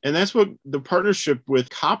 And that's what the partnership with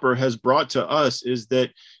Copper has brought to us, is that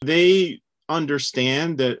they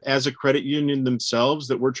understand that as a credit union themselves,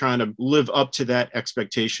 that we're trying to live up to that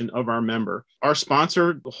expectation of our member. Our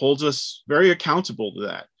sponsor holds us very accountable to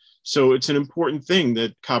that. So it's an important thing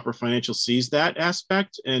that Copper Financial sees that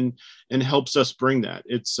aspect and helps us bring that.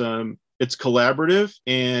 It's collaborative,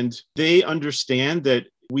 and they understand that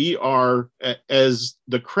we are, as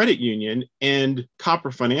the credit union and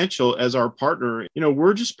Copper Financial as our partner,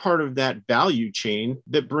 we're just part of that value chain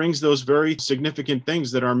that brings those very significant things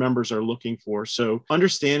that our members are looking for. So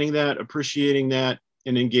understanding that, appreciating that,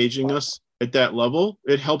 and engaging us at that level,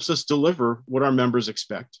 it helps us deliver what our members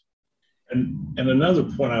expect. And another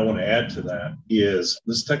point I want to add to that is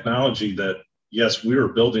this technology that, yes, we are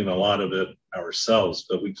building a lot of it ourselves,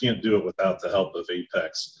 but we can't do it without the help of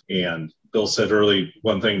Apex. And Bill said early,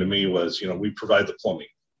 one thing to me was, we provide the plumbing,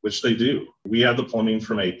 which they do. We have the plumbing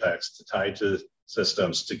from Apex to tie to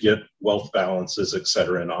systems to get wealth balances, et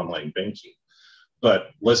cetera, in online banking.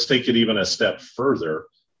 But let's take it even a step further.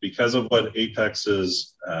 Because of what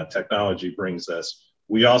Apex's technology brings us,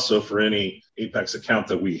 we also, for any Apex account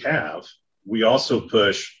that we have, we also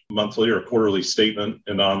push monthly or quarterly statement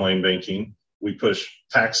in online banking. We push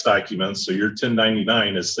tax documents. So your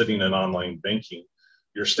 1099 is sitting in online banking.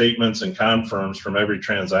 Your statements and confirms from every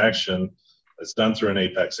transaction that's done through an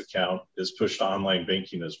Apex account is pushed to online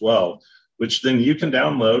banking as well, which then you can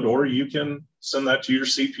download, or you can send that to your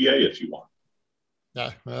CPA if you want.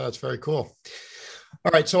 Yeah, well, that's very cool.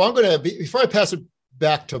 All right. So I'm going to, before I pass it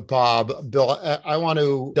back to Bob, Bill, I want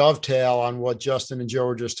to dovetail on what Justin and Joe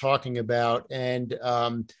were just talking about and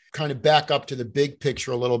kind of back up to the big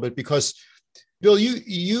picture a little bit, because Bill,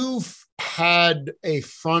 you've had a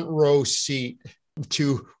front row seat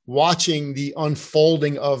to watching the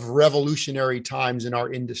unfolding of revolutionary times in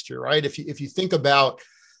our industry, right? If you think about,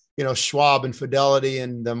 Schwab and Fidelity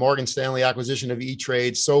and the Morgan Stanley acquisition of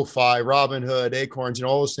E-Trade, SoFi, Robinhood, Acorns, and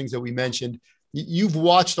all those things that we mentioned, you've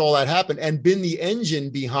watched all that happen and been the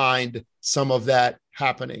engine behind some of that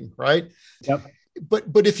happening, right? Yep.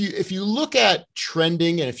 But if you look at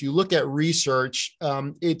trending and if you look at research,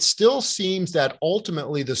 it still seems that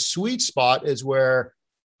ultimately the sweet spot is where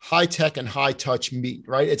high tech and high touch meet,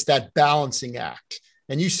 right? It's that balancing act.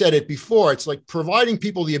 And you said it before, it's like providing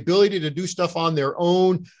people the ability to do stuff on their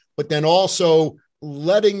own, but then also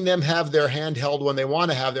letting them have their hand held when they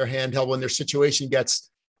want to have their hand held when their situation gets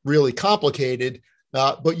really complicated.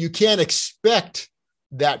 But you can't expect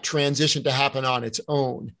that transition to happen on its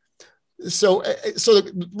own. So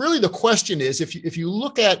really the question is, if you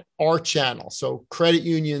look at our channel, so credit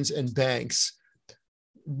unions and banks,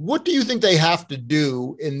 what do you think they have to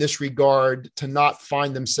do in this regard to not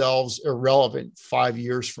find themselves irrelevant 5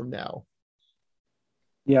 years from now?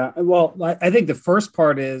 Yeah, well, I think the first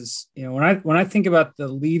part is, when I think about the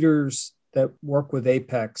leaders that work with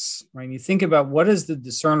Apex, right, you think about what is the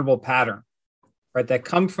discernible pattern, right, that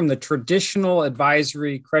come from the traditional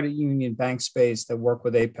advisory credit union bank space that work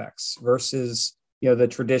with Apex versus, the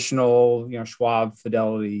traditional, Schwab,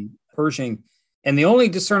 Fidelity, Pershing. And the only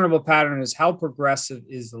discernible pattern is how progressive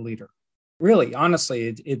is the leader. Really,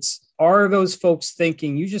 honestly, are those folks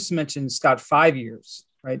thinking, you just mentioned, Scott, 5 years,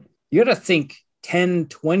 right? You got to think 10,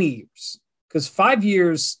 20 years, because 5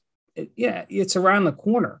 years, it's around the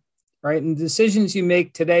corner, right? And decisions you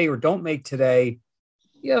make today or don't make today,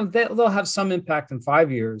 they'll have some impact in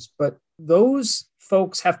 5 years, but those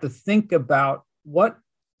folks have to think about what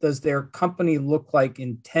does their company look like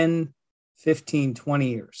in 10, 15, 20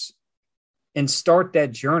 years and start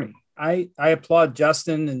that journey. I applaud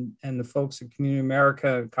Justin and the folks at Community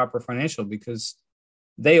America and Copper Financial, because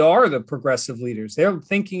they are the progressive leaders. They're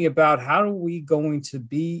thinking about how are we going to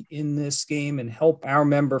be in this game and help our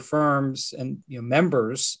member firms and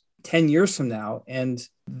members 10 years from now. And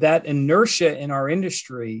that inertia in our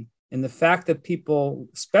industry And the fact that people,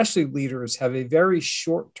 especially leaders, have a very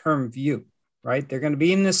short-term view, right? They're going to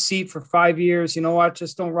be in this seat for 5 years. You know what?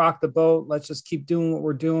 Just don't rock the boat. Let's just keep doing what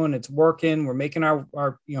we're doing. It's working. We're making our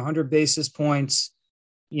 100 basis points.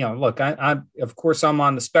 Look, I of course, I'm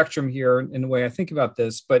on the spectrum here in the way I think about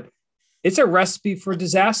this, but it's a recipe for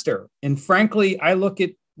disaster. And frankly, I look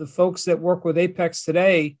at the folks that work with Apex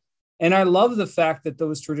today, and I love the fact that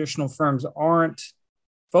those traditional firms aren't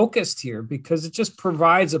focused here because it just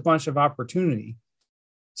provides a bunch of opportunity.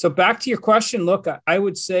 So back to your question, look, I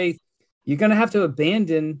would say you're going to have to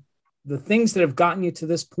abandon the things that have gotten you to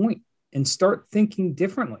this point and start thinking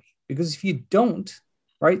differently. Because if you don't,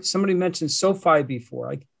 right, somebody mentioned SoFi before,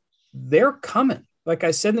 like they're coming. Like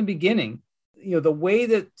I said in the beginning, the way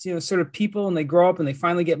that, sort of people, and they grow up and they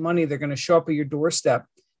finally get money, they're going to show up at your doorstep.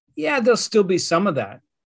 Yeah, there'll still be some of that,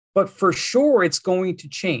 but for sure it's going to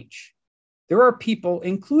change. There are people,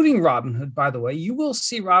 including Robinhood, by the way, you will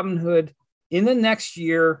see Robinhood in the next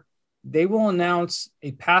year, they will announce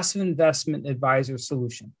a passive investment advisor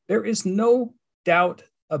solution. There is no doubt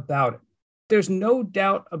about it. There's no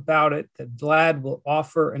doubt about it that Vlad will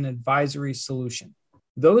offer an advisory solution.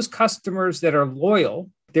 Those customers that are loyal,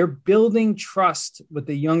 they're building trust with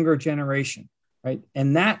the younger generation, right?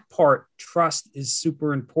 And that part, trust, is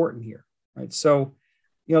super important here, right? So,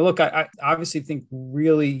 look, I obviously think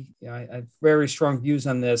really, I have very strong views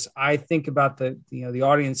on this. I think about the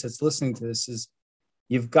audience that's listening to this is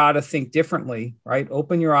you've got to think differently, right?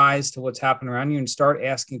 Open your eyes to what's happening around you and start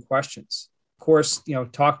asking questions. Of course,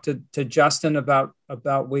 talk to Justin about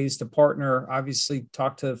ways to partner. Obviously,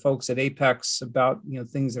 talk to folks at Apex about,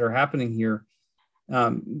 things that are happening here.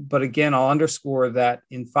 But again, I'll underscore that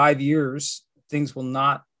in 5 years, things will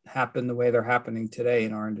not happen the way they're happening today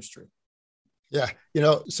in our industry. Yeah.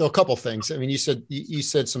 So a couple of things. I mean, you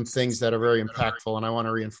said some things that are very impactful, and I want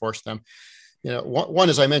to reinforce them. One,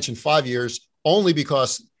 as I mentioned, 5 years, only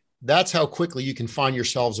because that's how quickly you can find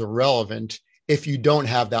yourselves irrelevant if you don't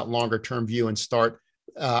have that longer term view and start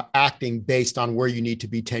acting based on where you need to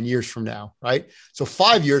be 10 years from now, right? So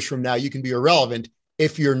 5 years from now, you can be irrelevant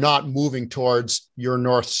if you're not moving towards your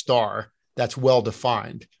North Star that's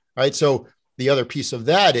well-defined, right? So the other piece of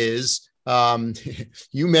that is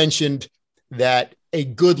you mentioned that a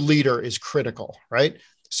good leader is critical, right?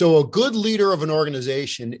 So a good leader of an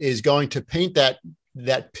organization is going to paint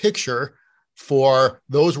that picture for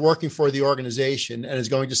those working for the organization and is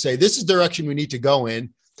going to say, this is the direction we need to go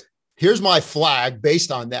in. Here's my flag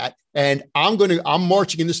based on that. And I'm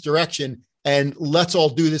marching in this direction, and let's all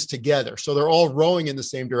do this together. So they're all rowing in the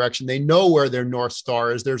same direction. They know where their North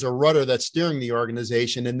Star is. There's a rudder that's steering the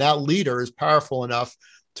organization, and that leader is powerful enough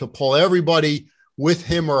to pull everybody with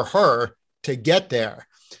him or her to get there.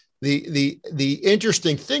 The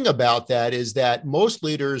interesting thing about that is that most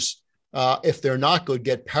leaders, if they're not good,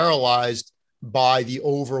 get paralyzed by the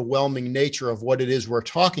overwhelming nature of what it is we're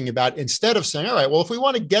talking about, instead of saying, all right, well, if we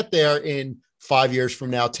want to get there in 5 years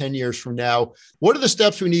from now, 10 years from now, what are the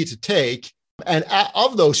steps we need to take? And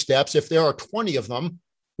of those steps, if there are 20 of them,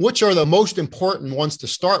 which are the most important ones to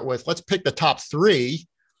start with? Let's pick the top 3.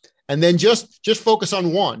 And then just focus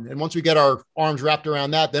on 1. And once we get our arms wrapped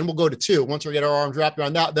around that, then we'll go to 2. Once we get our arms wrapped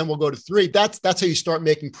around that, then we'll go to 3. That's how you start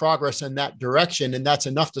making progress in that direction. And that's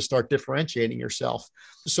enough to start differentiating yourself.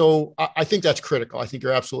 So I think that's critical. I think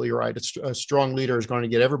you're absolutely right. A strong leader is going to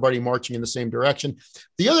get everybody marching in the same direction.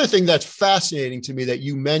 The other thing that's fascinating to me that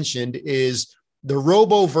you mentioned is the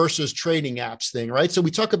robo versus trading apps thing, right? So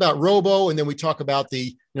we talk about robo, and then we talk about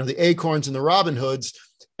the Acorns and the Robinhoods,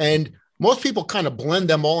 and most people kind of blend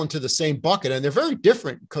them all into the same bucket, and they're very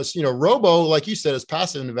different because, robo, like you said, is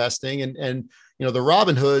passive investing, and the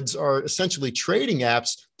Robinhoods are essentially trading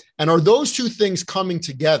apps. And are those two things coming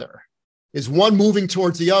together? Is one moving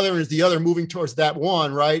towards the other, and is the other moving towards that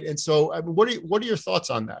one, right? And so, what are your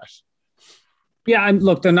thoughts on that? Yeah,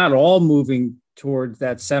 look, they're not all moving towards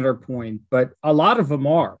that center point, but a lot of them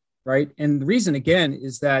are, right? And the reason, again,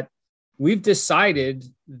 is that we've decided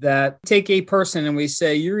that take a person and we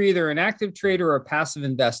say, you're either an active trader or a passive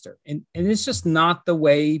investor. And it's just not the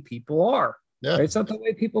way people are. Yeah. Right? It's not the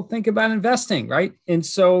way people think about investing, right? And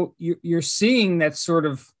so you're seeing that sort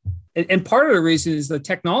of, and part of the reason is the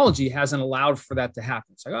technology hasn't allowed for that to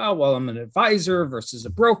happen. It's like, oh, well, I'm an advisor versus a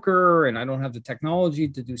broker, and I don't have the technology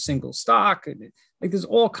to do single stock. And there's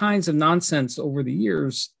all kinds of nonsense over the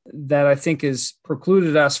years that I think has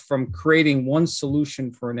precluded us from creating one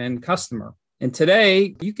solution for an end customer. And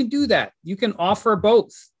today you can do that. You can offer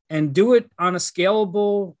both and do it on a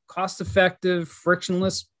scalable, cost-effective,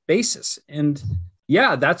 frictionless basis. And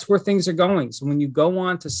Yeah, that's where things are going. So when you go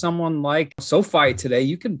on to someone like SoFi today,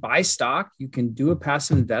 you can buy stock, you can do a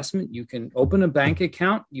passive investment, you can open a bank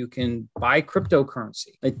account, you can buy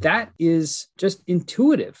cryptocurrency. Like that is just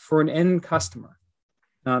intuitive for an end customer.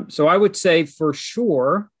 So I would say for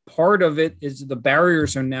sure, part of it is the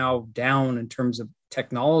barriers are now down in terms of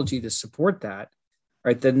technology to support that.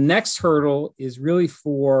 Right. The next hurdle is really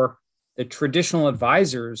for the traditional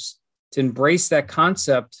advisors to embrace that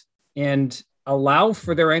concept and allow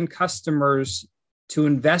for their end customers to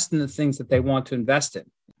invest in the things that they want to invest in.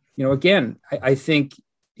 Again, I think,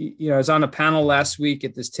 I was on a panel last week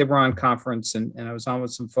at this Tiburon conference and I was on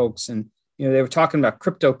with some folks and, they were talking about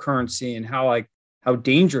cryptocurrency and how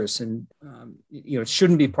dangerous and, it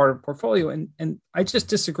shouldn't be part of a portfolio. And I just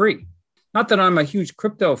disagree. Not that I'm a huge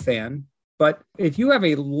crypto fan, but if you have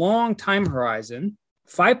a long time horizon,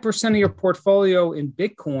 5% of your portfolio in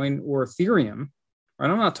Bitcoin or Ethereum, right?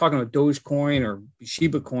 I'm not talking about Dogecoin or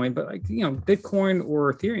Shiba Coin, but Bitcoin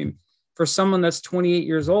or Ethereum for someone that's 28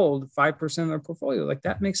 years old, 5% of their portfolio, like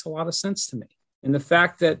that makes a lot of sense to me. And the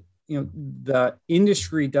fact that, the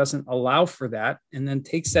industry doesn't allow for that and then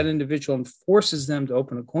takes that individual and forces them to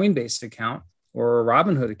open a Coinbase account or a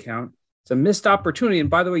Robinhood account, it's a missed opportunity. And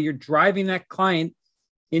by the way, you're driving that client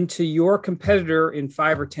into your competitor in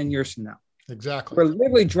 5 or 10 years from now. Exactly. We're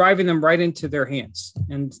literally driving them right into their hands.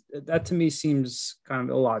 And that to me seems kind of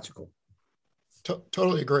illogical.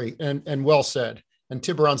 Totally agree. And well said. And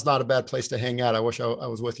Tiburon's not a bad place to hang out. I wish I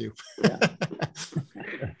was with you. Yeah.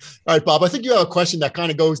 All right, Bob, I think you have a question that kind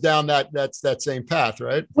of goes down that same path,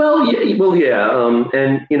 right? Well, yeah.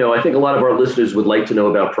 And, I think a lot of our listeners would like to know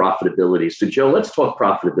about profitability. So, Joe, let's talk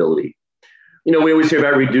profitability. We always hear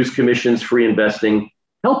about reduced commissions, free investing.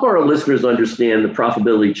 Help our listeners understand the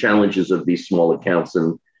profitability challenges of these small accounts.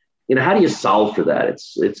 And, how do you solve for that?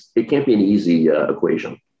 It can't be an easy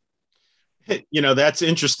equation. That's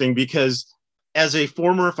interesting because as a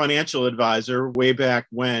former financial advisor way back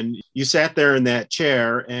when, you sat there in that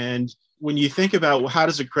chair, and when you think about how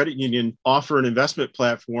does a credit union offer an investment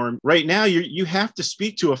platform, right now you have to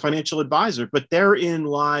speak to a financial advisor, but therein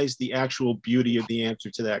lies the actual beauty of the answer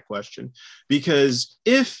to that question. Because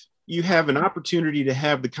if you have an opportunity to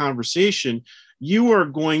have the conversation, you are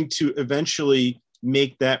going to eventually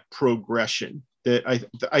make that progression that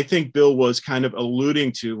I think Bill was kind of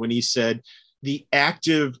alluding to when he said, the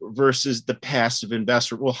active versus the passive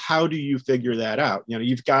investor. Well, how do you figure that out?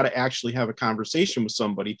 You've got to actually have a conversation with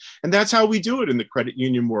somebody. And that's how we do it in the credit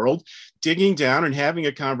union world, digging down and having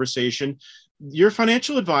a conversation. Your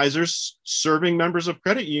financial advisors serving members of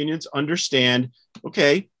credit unions understand,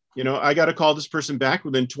 okay, I got to call this person back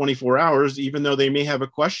within 24 hours, even though they may have a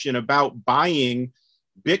question about buying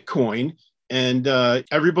Bitcoin. And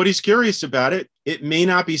everybody's curious about it. It may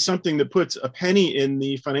not be something that puts a penny in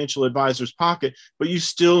the financial advisor's pocket, but you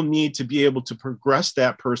still need to be able to progress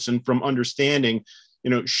that person from understanding,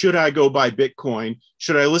 should I go buy Bitcoin?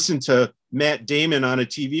 Should I listen to Matt Damon on a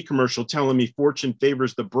TV commercial telling me fortune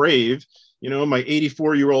favors the brave? My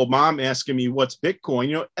 84-year-old mom asking me what's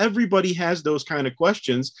Bitcoin? Everybody has those kind of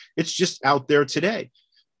questions. It's just out there today.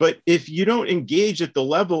 But if you don't engage at the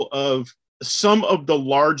level of some of the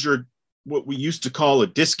larger, what we used to call a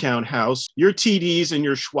discount house, your TDs and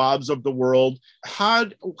your Schwabs of the world, how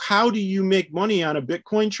do you make money on a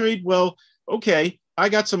Bitcoin trade? Well, okay, I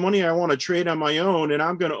got some money I want to trade on my own, and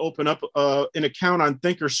I'm going to open up an account on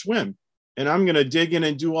Thinkorswim, and I'm going to dig in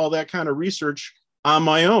and do all that kind of research on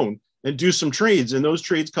my own and do some trades, and those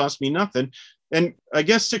trades cost me nothing. And I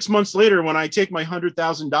guess 6 months later, when I take my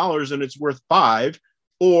 $100,000 and it's worth $5,000,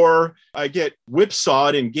 or I get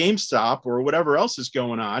whipsawed in GameStop or whatever else is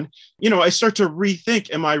going on, I start to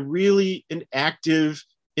rethink, am I really an active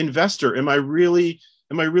investor? Am I really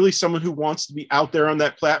someone who wants to be out there on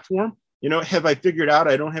that platform? Have I figured out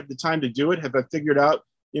I don't have the time to do it? Have I figured out,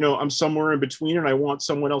 I'm somewhere in between and I want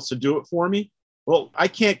someone else to do it for me? Well, I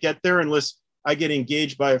can't get there unless I get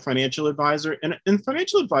engaged by a financial advisor. And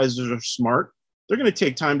financial advisors are smart. They're going to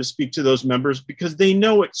take time to speak to those members because they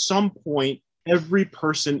know at some point, every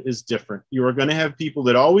person is different. You are going to have people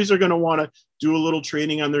that always are going to want to do a little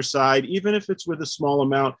trading on their side, even if it's with a small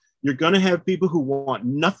amount. You're going to have people who want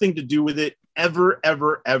nothing to do with it ever,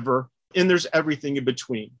 ever, ever. And there's everything in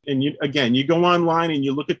between. And you go online and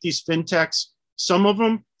you look at these fintechs. Some of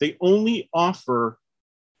them, they only offer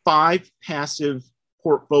 5 passive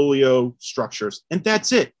portfolio structures. And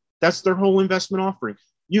that's it. That's their whole investment offering.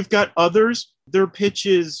 You've got others, their pitch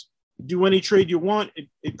is, do any trade you want.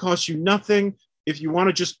 It costs you nothing. If you want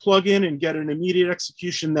to just plug in and get an immediate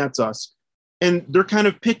execution, that's us. And they're kind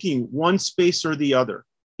of picking one space or the other,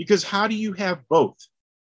 because how do you have both?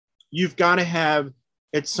 You've got to have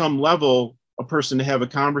at some level a person to have a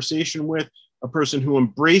conversation with, a person who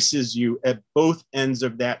embraces you at both ends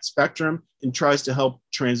of that spectrum and tries to help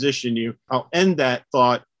transition you. I'll end that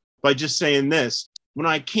thought by just saying this. When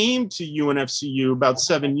I came to UNFCU about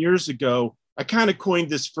 7 years ago, I kind of coined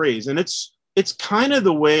this phrase, and it's kind of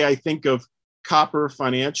the way I think of Copper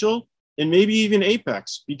Financial and maybe even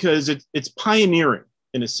Apex, because it's pioneering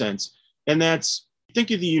in a sense. And that's,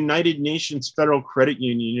 think of the United Nations Federal Credit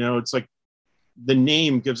Union. It's like the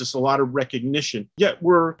name gives us a lot of recognition, yet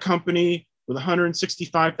we're a company with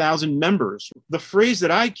 165,000 members. The phrase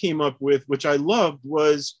that I came up with, which I loved,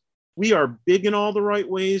 was we are big in all the right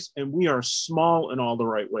ways and we are small in all the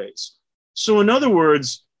right ways. So in other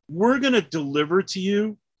words, we're going to deliver to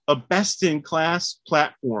you a best-in-class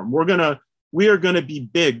platform. We are going to be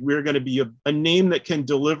big. We're going to be a name that can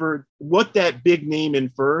deliver what that big name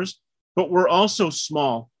infers, but we're also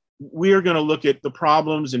small. We are going to look at the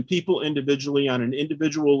problems and people individually on an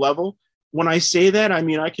individual level. When I say that, I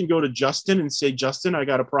mean, I can go to Justin and say, Justin, I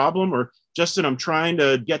got a problem, or Justin, I'm trying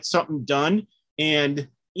to get something done. And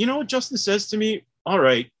you know what Justin says to me? All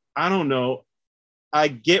right, I don't know. I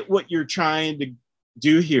get what you're trying to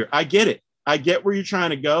do here. I get it. I get where you're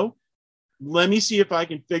trying to go. Let me see if I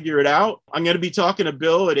can figure it out. I'm going to be talking to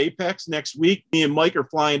Bill at Apex next week. Me and Mike are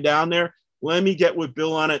flying down there. Let me get with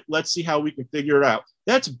Bill on it. Let's see how we can figure it out.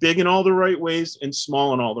 That's big in all the right ways and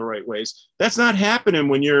small in all the right ways. That's not happening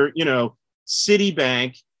when you're,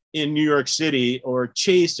 Citibank in New York City, or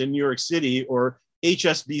Chase in New York City, or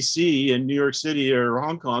HSBC in New York City or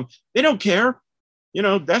Hong Kong. They don't care.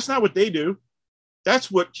 That's not what they do.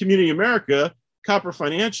 That's what Community America, Copper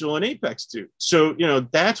Financial, and Apex do. So,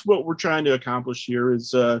 that's what we're trying to accomplish here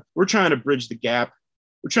is we're trying to bridge the gap.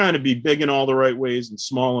 We're trying to be big in all the right ways and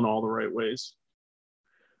small in all the right ways.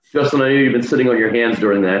 Justin, I know you've been sitting on your hands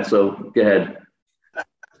during that, so go ahead.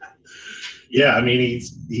 Yeah, I mean,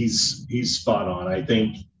 he's spot on. I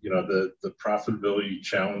think, the profitability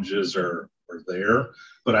challenges are there,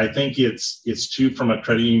 but I think it's too, from a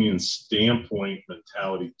credit union standpoint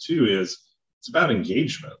mentality too, is it's about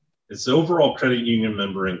engagement. It's overall credit union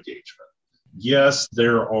member engagement. Yes,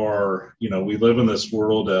 there are, we live in this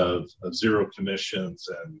world of zero commissions,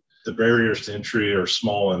 and the barriers to entry are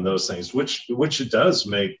small and those things, which it does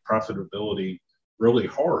make profitability really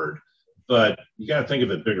hard. But you got to think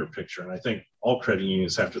of a bigger picture. And I think all credit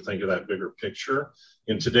unions have to think of that bigger picture.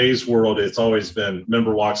 In today's world, it's always been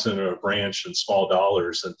member walks into a branch and small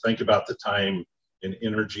dollars, and think about the time and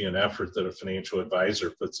energy and effort that a financial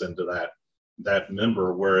advisor puts into that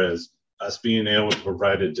member. Whereas us being able to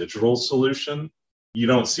provide a digital solution, you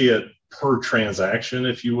don't see it per transaction,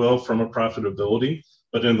 if you will, from a profitability,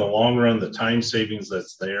 but in the long run, the time savings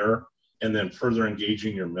that's there, and then further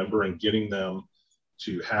engaging your member and getting them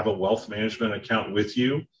to have a wealth management account with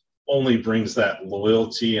you only brings that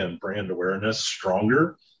loyalty and brand awareness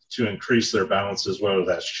stronger to increase their balances, whether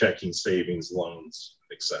that's checking, savings, loans,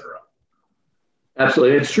 etc.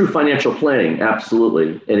 Absolutely. It's true financial planning.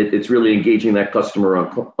 Absolutely. And it's really engaging that customer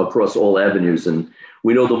across all avenues. And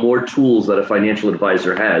we know the more tools that a financial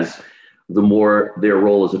advisor has, the more their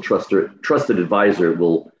role as a trusted advisor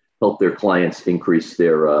will help their clients increase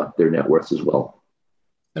their net worths as well.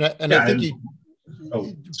 I think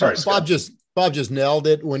Bob just nailed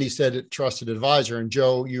it when he said trusted advisor, and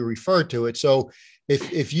Joe, you referred to it. So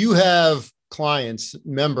if you have clients,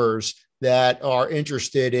 members that are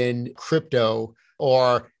interested in crypto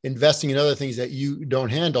or investing in other things that you don't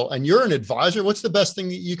handle, and you're an advisor, what's the best thing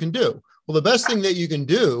that you can do? Well, the best thing that you can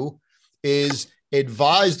do is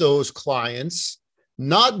advise those clients,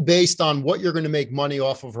 not based on what you're going to make money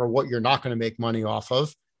off of or what you're not going to make money off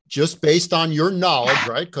of, just based on your knowledge,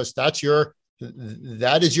 right? Because that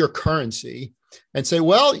is your currency, and say,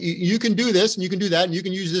 well, you can do this and you can do that and you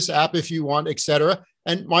can use this app if you want, et cetera.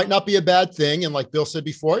 And might not be a bad thing. And like Bill said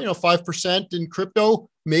before, 5% in crypto,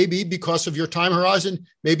 maybe because of your time horizon,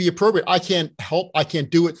 may be appropriate. I can't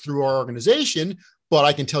do it through our organization, but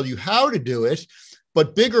I can tell you how to do it.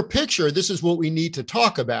 But bigger picture, this is what we need to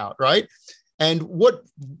talk about, right? And what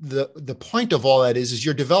the point of all that is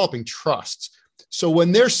you're developing trust. So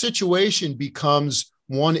when their situation becomes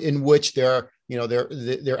one in which their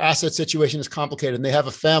asset situation is complicated and they have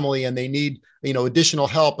a family and they need, additional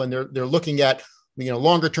help, and they're looking at,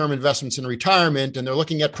 longer term investments in retirement, and they're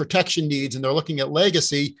looking at protection needs, and they're looking at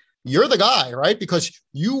legacy, you're the guy, right? Because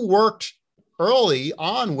you worked early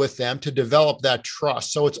on with them to develop that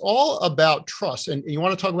trust. So it's all about trust. And you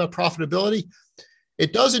want to talk about profitability?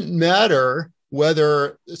 It doesn't matter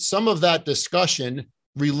whether some of that discussion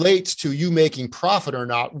relates to you making profit or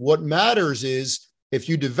not. What matters is if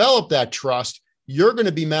you develop that trust, you're going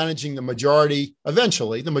to be managing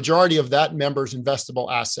eventually the majority of that member's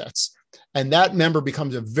investable assets. And that member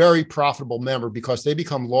becomes a very profitable member because they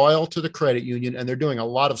become loyal to the credit union and they're doing a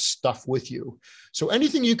lot of stuff with you. So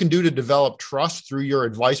anything you can do to develop trust through your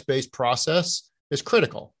advice-based process is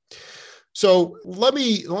critical. So let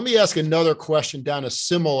me ask another question down a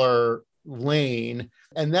similar lane.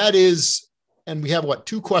 And that is, and we have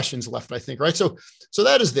two questions left, I think, right? So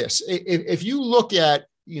that is this. If you look at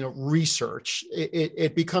research,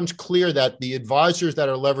 it becomes clear that the advisors that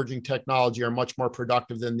are leveraging technology are much more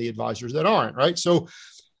productive than the advisors that aren't, right? So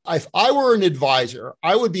if I were an advisor,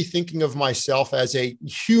 I would be thinking of myself as a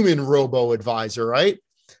human robo-advisor, right?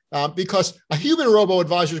 Because a human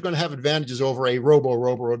robo-advisor is going to have advantages over a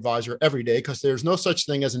robo-advisor every day because there's no such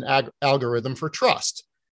thing as an algorithm for trust.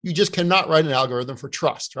 You just cannot write an algorithm for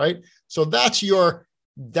trust, right? So that's your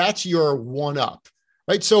one up,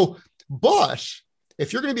 right? So, but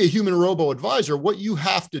if you're going to be a human robo-advisor, what you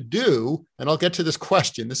have to do, and I'll get to this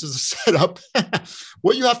question, this is a setup.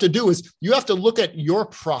 What you have to do is you have to look at your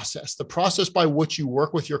process, the process by which you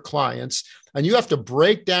work with your clients, and you have to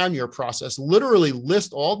break down your process, literally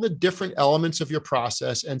list all the different elements of your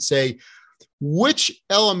process and say, which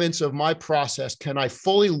elements of my process can I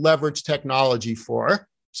fully leverage technology for?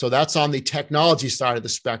 So that's on the technology side of the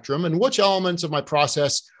spectrum. And which elements of my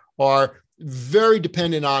process are very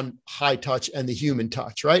dependent on high touch and the human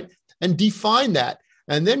touch, right? And define that.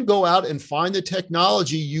 And then go out and find the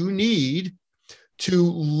technology you need to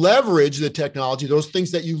leverage the technology, those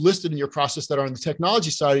things that you listed in your process that are on the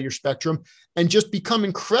technology side of your spectrum, and just become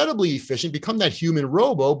incredibly efficient, become that human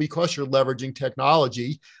robo because you're leveraging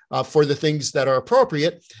technology for the things that are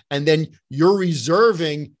appropriate. And then you're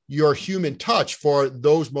reserving your human touch for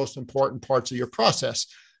those most important parts of your process.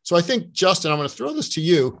 So I think, Justin, I'm going to throw this to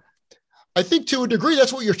you. I think to a degree,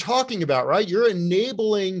 that's what you're talking about, right? You're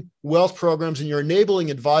enabling wealth programs and you're enabling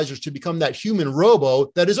advisors to become that human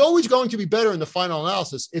robo that is always going to be better in the final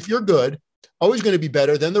analysis. If you're good, always going to be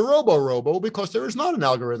better than the robo because there is not an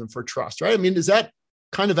algorithm for trust, right? I mean, is that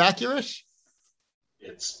kind of accurate?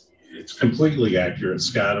 It's completely accurate,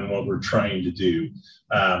 Scott, and what we're trying to do.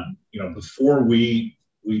 Before we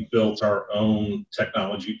built our own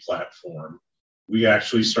technology platform, we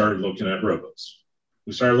actually started looking at robos.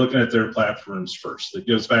 We started looking at their platforms first. It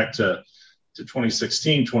goes back to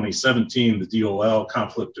 2016, 2017, the DOL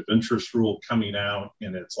conflict of interest rule coming out.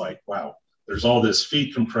 And it's like, wow, there's all this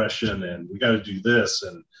fee compression and we got to do this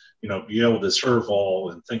and, be able to serve all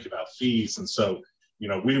and think about fees. And so,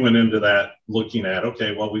 we went into that looking at,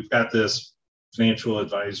 okay, well, we've got this financial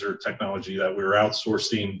advisor technology that we're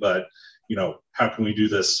outsourcing, but, how can we do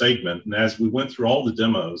this segment? And as we went through all the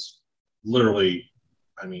demos, literally,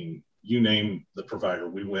 you name the provider,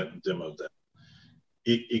 we went and demoed them.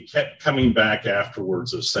 It kept coming back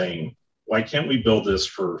afterwards of saying, why can't we build this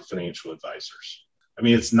for financial advisors?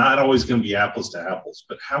 It's not always going to be apples to apples,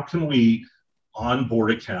 but how can we onboard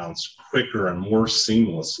accounts quicker and more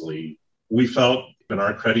seamlessly? We felt in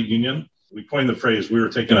our credit union, we coined the phrase, we were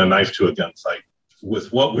taking a knife to a gunfight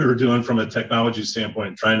with what we were doing from a technology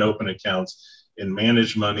standpoint, trying to open accounts and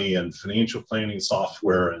manage money and financial planning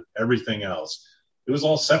software and everything else. It was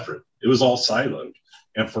all separate. It was all siloed.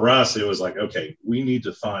 And for us, it was like, okay, we need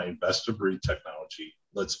to find best of breed technology.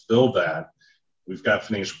 Let's build that. We've got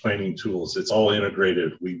financial planning tools. It's all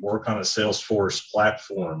integrated. We work on a Salesforce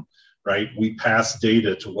platform, right? We pass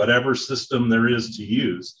data to whatever system there is to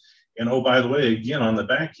use. And oh, by the way, again, on the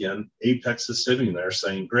back end, Apex is sitting there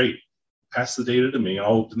saying, great, pass the data to me.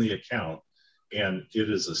 I'll open the account. And it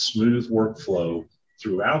is a smooth workflow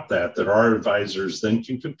throughout that our advisors then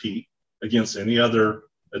can compete against any other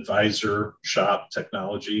advisor shop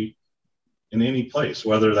technology in any place,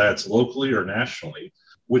 whether that's locally or nationally,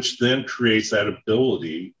 which then creates that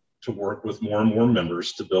ability to work with more and more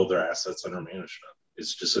members to build their assets under management.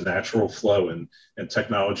 It's just a natural flow, and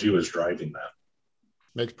technology was driving that.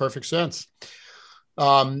 Makes perfect sense.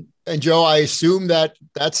 And Joe, I assume that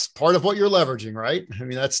that's part of what you're leveraging, right?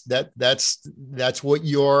 That's what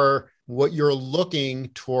you're looking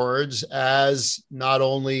towards as not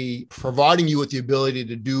only providing you with the ability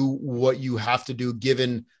to do what you have to do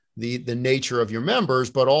given the nature of your members,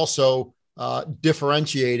 but also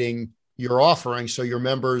differentiating your offering so your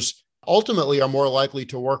members ultimately are more likely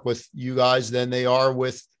to work with you guys than they are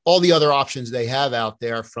with all the other options they have out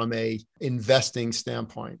there from a investing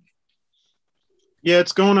standpoint. Yeah,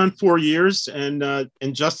 it's going on 4 years, and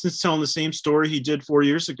Justin's telling the same story he did 4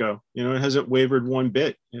 years ago. It hasn't wavered one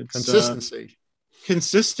bit. It's consistency,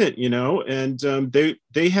 consistent. And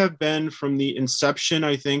they have been from the inception,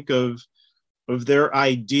 I think, of their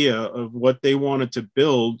idea of what they wanted to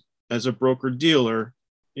build as a broker dealer.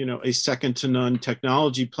 A second to none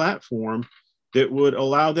technology platform. that would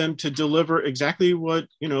allow them to deliver exactly what,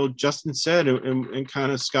 Justin said, and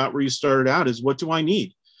kind of, Scott, where you started out is, what do I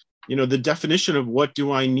need? The definition of what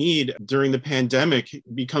do I need during the pandemic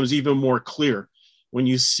becomes even more clear when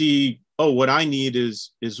you see, what I need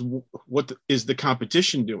is what is the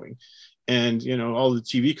competition doing? And, all the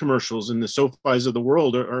TV commercials and the SoFis of the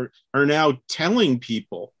world are now telling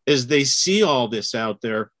people, as they see all this out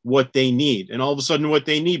there, what they need. And all of a sudden what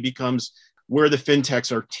they need becomes where the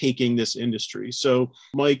fintechs are taking this industry. So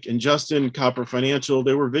Mike and Justin, Copper Financial,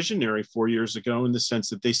 they were visionary 4 years ago in the sense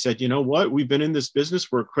that they said, you know what, we've been in this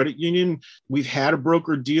business. We're a credit union. We've had a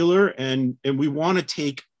broker dealer, and we want to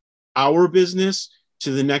take our business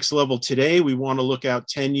to the next level today. We want to look out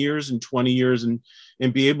 10 years and 20 years and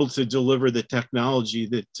be able to deliver the technology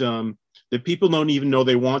that people don't even know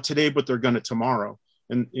they want today, but they're going to tomorrow.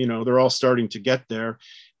 And, they're all starting to get there.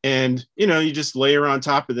 And, you just layer on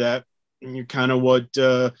top of that, and you're kind of what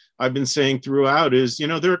I've been saying throughout is,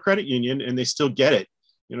 they're a credit union and they still get it.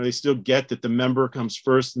 They still get that the member comes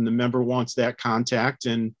first and the member wants that contact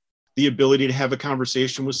and the ability to have a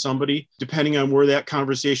conversation with somebody. Depending on where that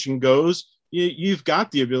conversation goes, you've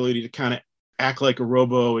got the ability to kind of act like a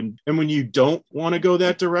robo. And when you don't want to go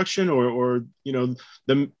that direction, or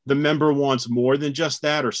the member wants more than just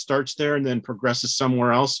that, or starts there and then progresses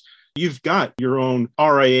somewhere else, you've got your own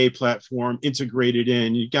RIA platform integrated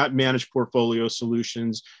in. You've got managed portfolio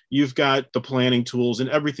solutions. You've got the planning tools and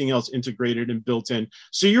everything else integrated and built in.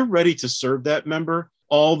 So you're ready to serve that member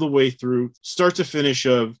all the way through, start to finish,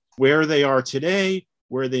 of where they are today,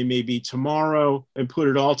 where they may be tomorrow, and put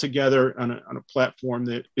it all together on a platform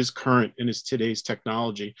that is current and is today's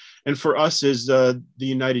technology. And for us as the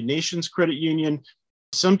United Nations Credit Union,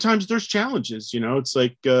 sometimes there's challenges. It's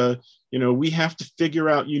like, we have to figure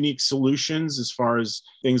out unique solutions as far as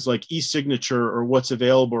things like e-signature or what's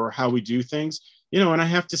available or how we do things. And I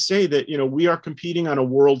have to say that, we are competing on a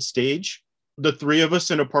world stage. The three of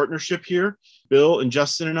us in a partnership here, Bill and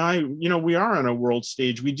Justin and I, we are on a world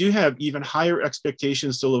stage. We do have even higher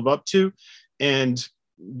expectations to live up to. And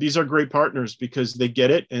these are great partners because they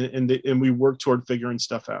get it, and we work toward figuring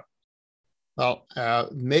stuff out. Well,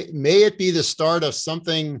 may it be the start of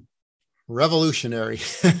something revolutionary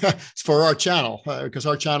for our channel, because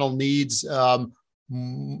our channel needs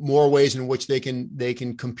more ways in which they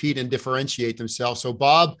can compete and differentiate themselves. So,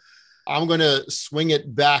 Bob, I'm going to swing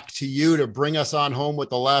it back to you to bring us on home with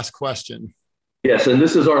the last question. Yes, and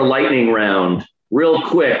this is our lightning round. Real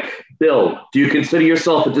quick, Bill, do you consider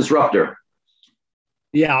yourself a disruptor?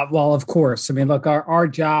 Yeah, well, of course. I mean, look, our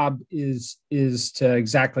job is to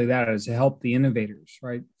exactly that, is to help the innovators,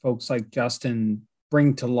 right? Folks like Justin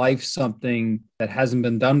bring to life something that hasn't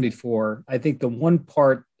been done before. I think the one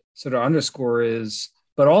part sort of underscore is,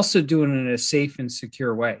 but also doing it in a safe and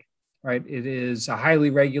secure way, right? It is a highly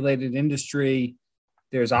regulated industry.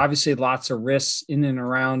 There's obviously lots of risks in and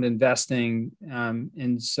around investing.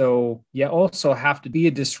 And so you also have to be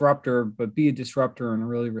a disruptor, but be a disruptor in a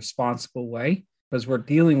really responsible way, because we're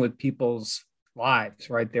dealing with people's lives,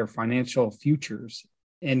 right? Their financial futures.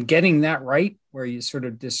 And getting that right, where you sort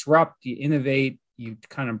of disrupt, you innovate, you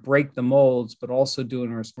kind of break the molds, but also do it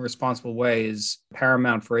in a responsible way, is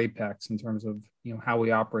paramount for Apex in terms of how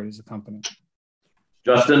we operate as a company.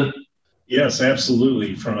 Justin? Yes,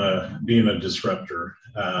 absolutely. From being a disruptor,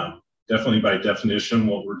 definitely by definition,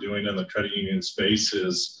 what we're doing in the credit union space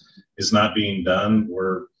is not being done.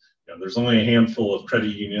 There's only a handful of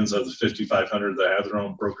credit unions of the 5,500 that have their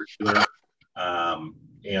own broker dealer,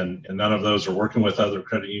 and none of those are working with other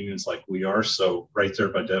credit unions like we are. So right there,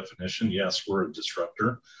 by definition, yes, we're a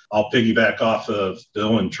disruptor. I'll piggyback off of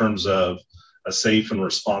Bill in terms of a safe and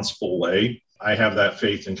responsible way. I have that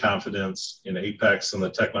faith and confidence in Apex and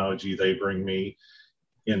the technology they bring me.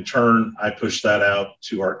 In turn, I push that out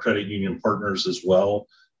to our credit union partners as well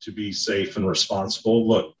to be safe and responsible.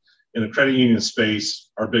 Look, in the credit union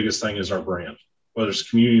space, our biggest thing is our brand. Whether it's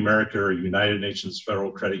Community America or United Nations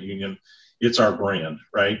Federal Credit Union, it's our brand,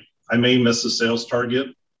 right? I may miss a sales target,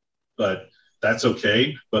 but that's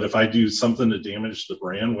okay. But if I do something to damage the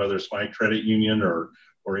brand, whether it's my credit union or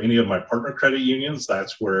any of my partner credit unions,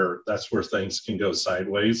 that's where things can go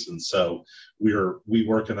sideways. And so we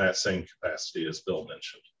work in that same capacity as Bill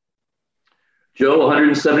mentioned. Joe,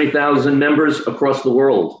 170,000 members across the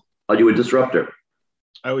world. Are you a disruptor?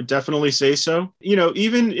 I would definitely say so.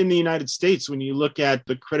 Even in the United States, when you look at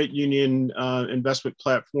the credit union investment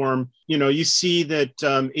platform, you see that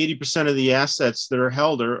 80% of the assets that are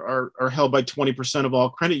held are held by 20% of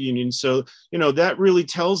all credit unions. So, that really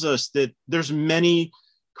tells us that there's many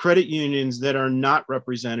credit unions that are not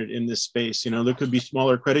represented in this space. There could be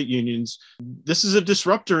smaller credit unions. This is a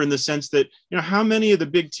disruptor in the sense that, how many of the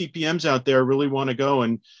big TPMs out there really want to go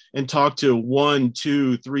and talk to 1,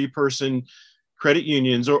 2, 3 person credit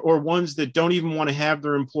unions or ones that don't even want to have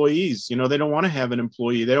their employees? They don't want to have an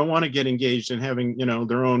employee. They don't want to get engaged in having,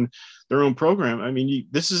 their own program. I mean,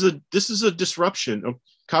 this is a disruption.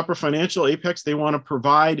 Copper Financial, Apex, they want to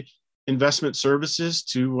provide investment services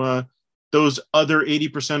to those other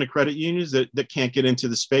 80% of credit unions that can't get into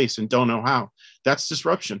the space and don't know how. That's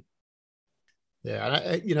disruption. Yeah.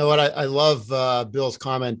 And you know what? I love Bill's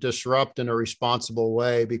comment, disrupt in a responsible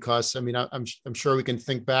way, because I'm sure we can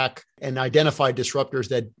think back and identify disruptors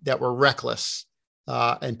that were reckless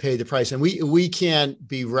and paid the price. And we can't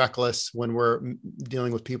be reckless when we're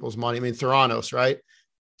dealing with people's money. Theranos, right?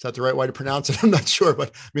 Is that the right way to pronounce it? I'm not sure,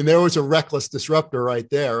 but there was a reckless disruptor right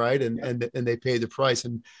there, right? And they paid the price,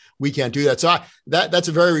 and we can't do that. So that's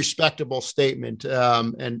a very respectable statement,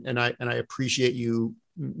 and I appreciate you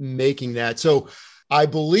making that. So I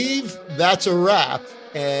believe that's a wrap,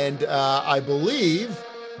 and I believe,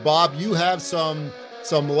 Bob, you have some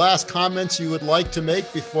last comments you would like to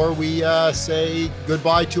make before we say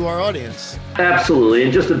goodbye to our audience. Absolutely.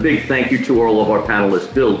 And just a big thank you to all of our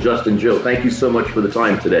panelists, Bill, Justin, Joe. Thank you so much for the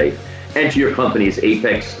time today. And to your companies,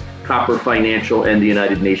 Apex, Copper Financial, and the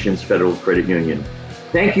United Nations Federal Credit Union.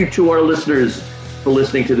 Thank you to our listeners for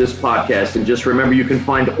listening to this podcast. And just remember, you can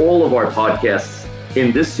find all of our podcasts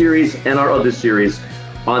in this series and our other series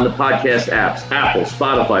on the podcast apps, Apple,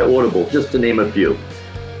 Spotify, Audible, just to name a few.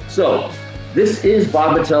 So, this is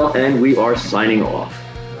Bob Mattel, and we are signing off.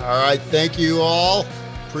 All right. Thank you all.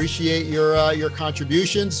 Appreciate your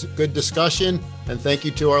contributions. Good discussion. And thank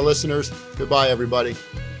you to our listeners. Goodbye, everybody.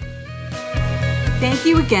 Thank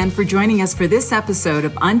you again for joining us for this episode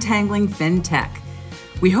of Untangling FinTech.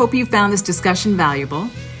 We hope you found this discussion valuable.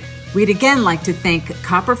 We'd again like to thank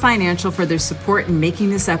Copper Financial for their support in making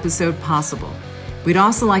this episode possible. We'd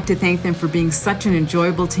also like to thank them for being such an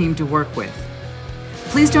enjoyable team to work with.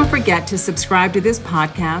 Please don't forget to subscribe to this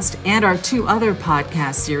podcast and our 2 other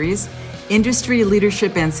podcast series, Industry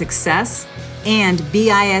Leadership and Success and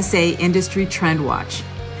BISA Industry Trend Watch.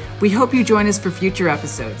 We hope you join us for future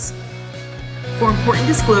episodes. For important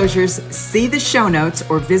disclosures, see the show notes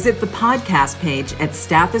or visit the podcast page at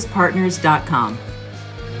stathispartners.com.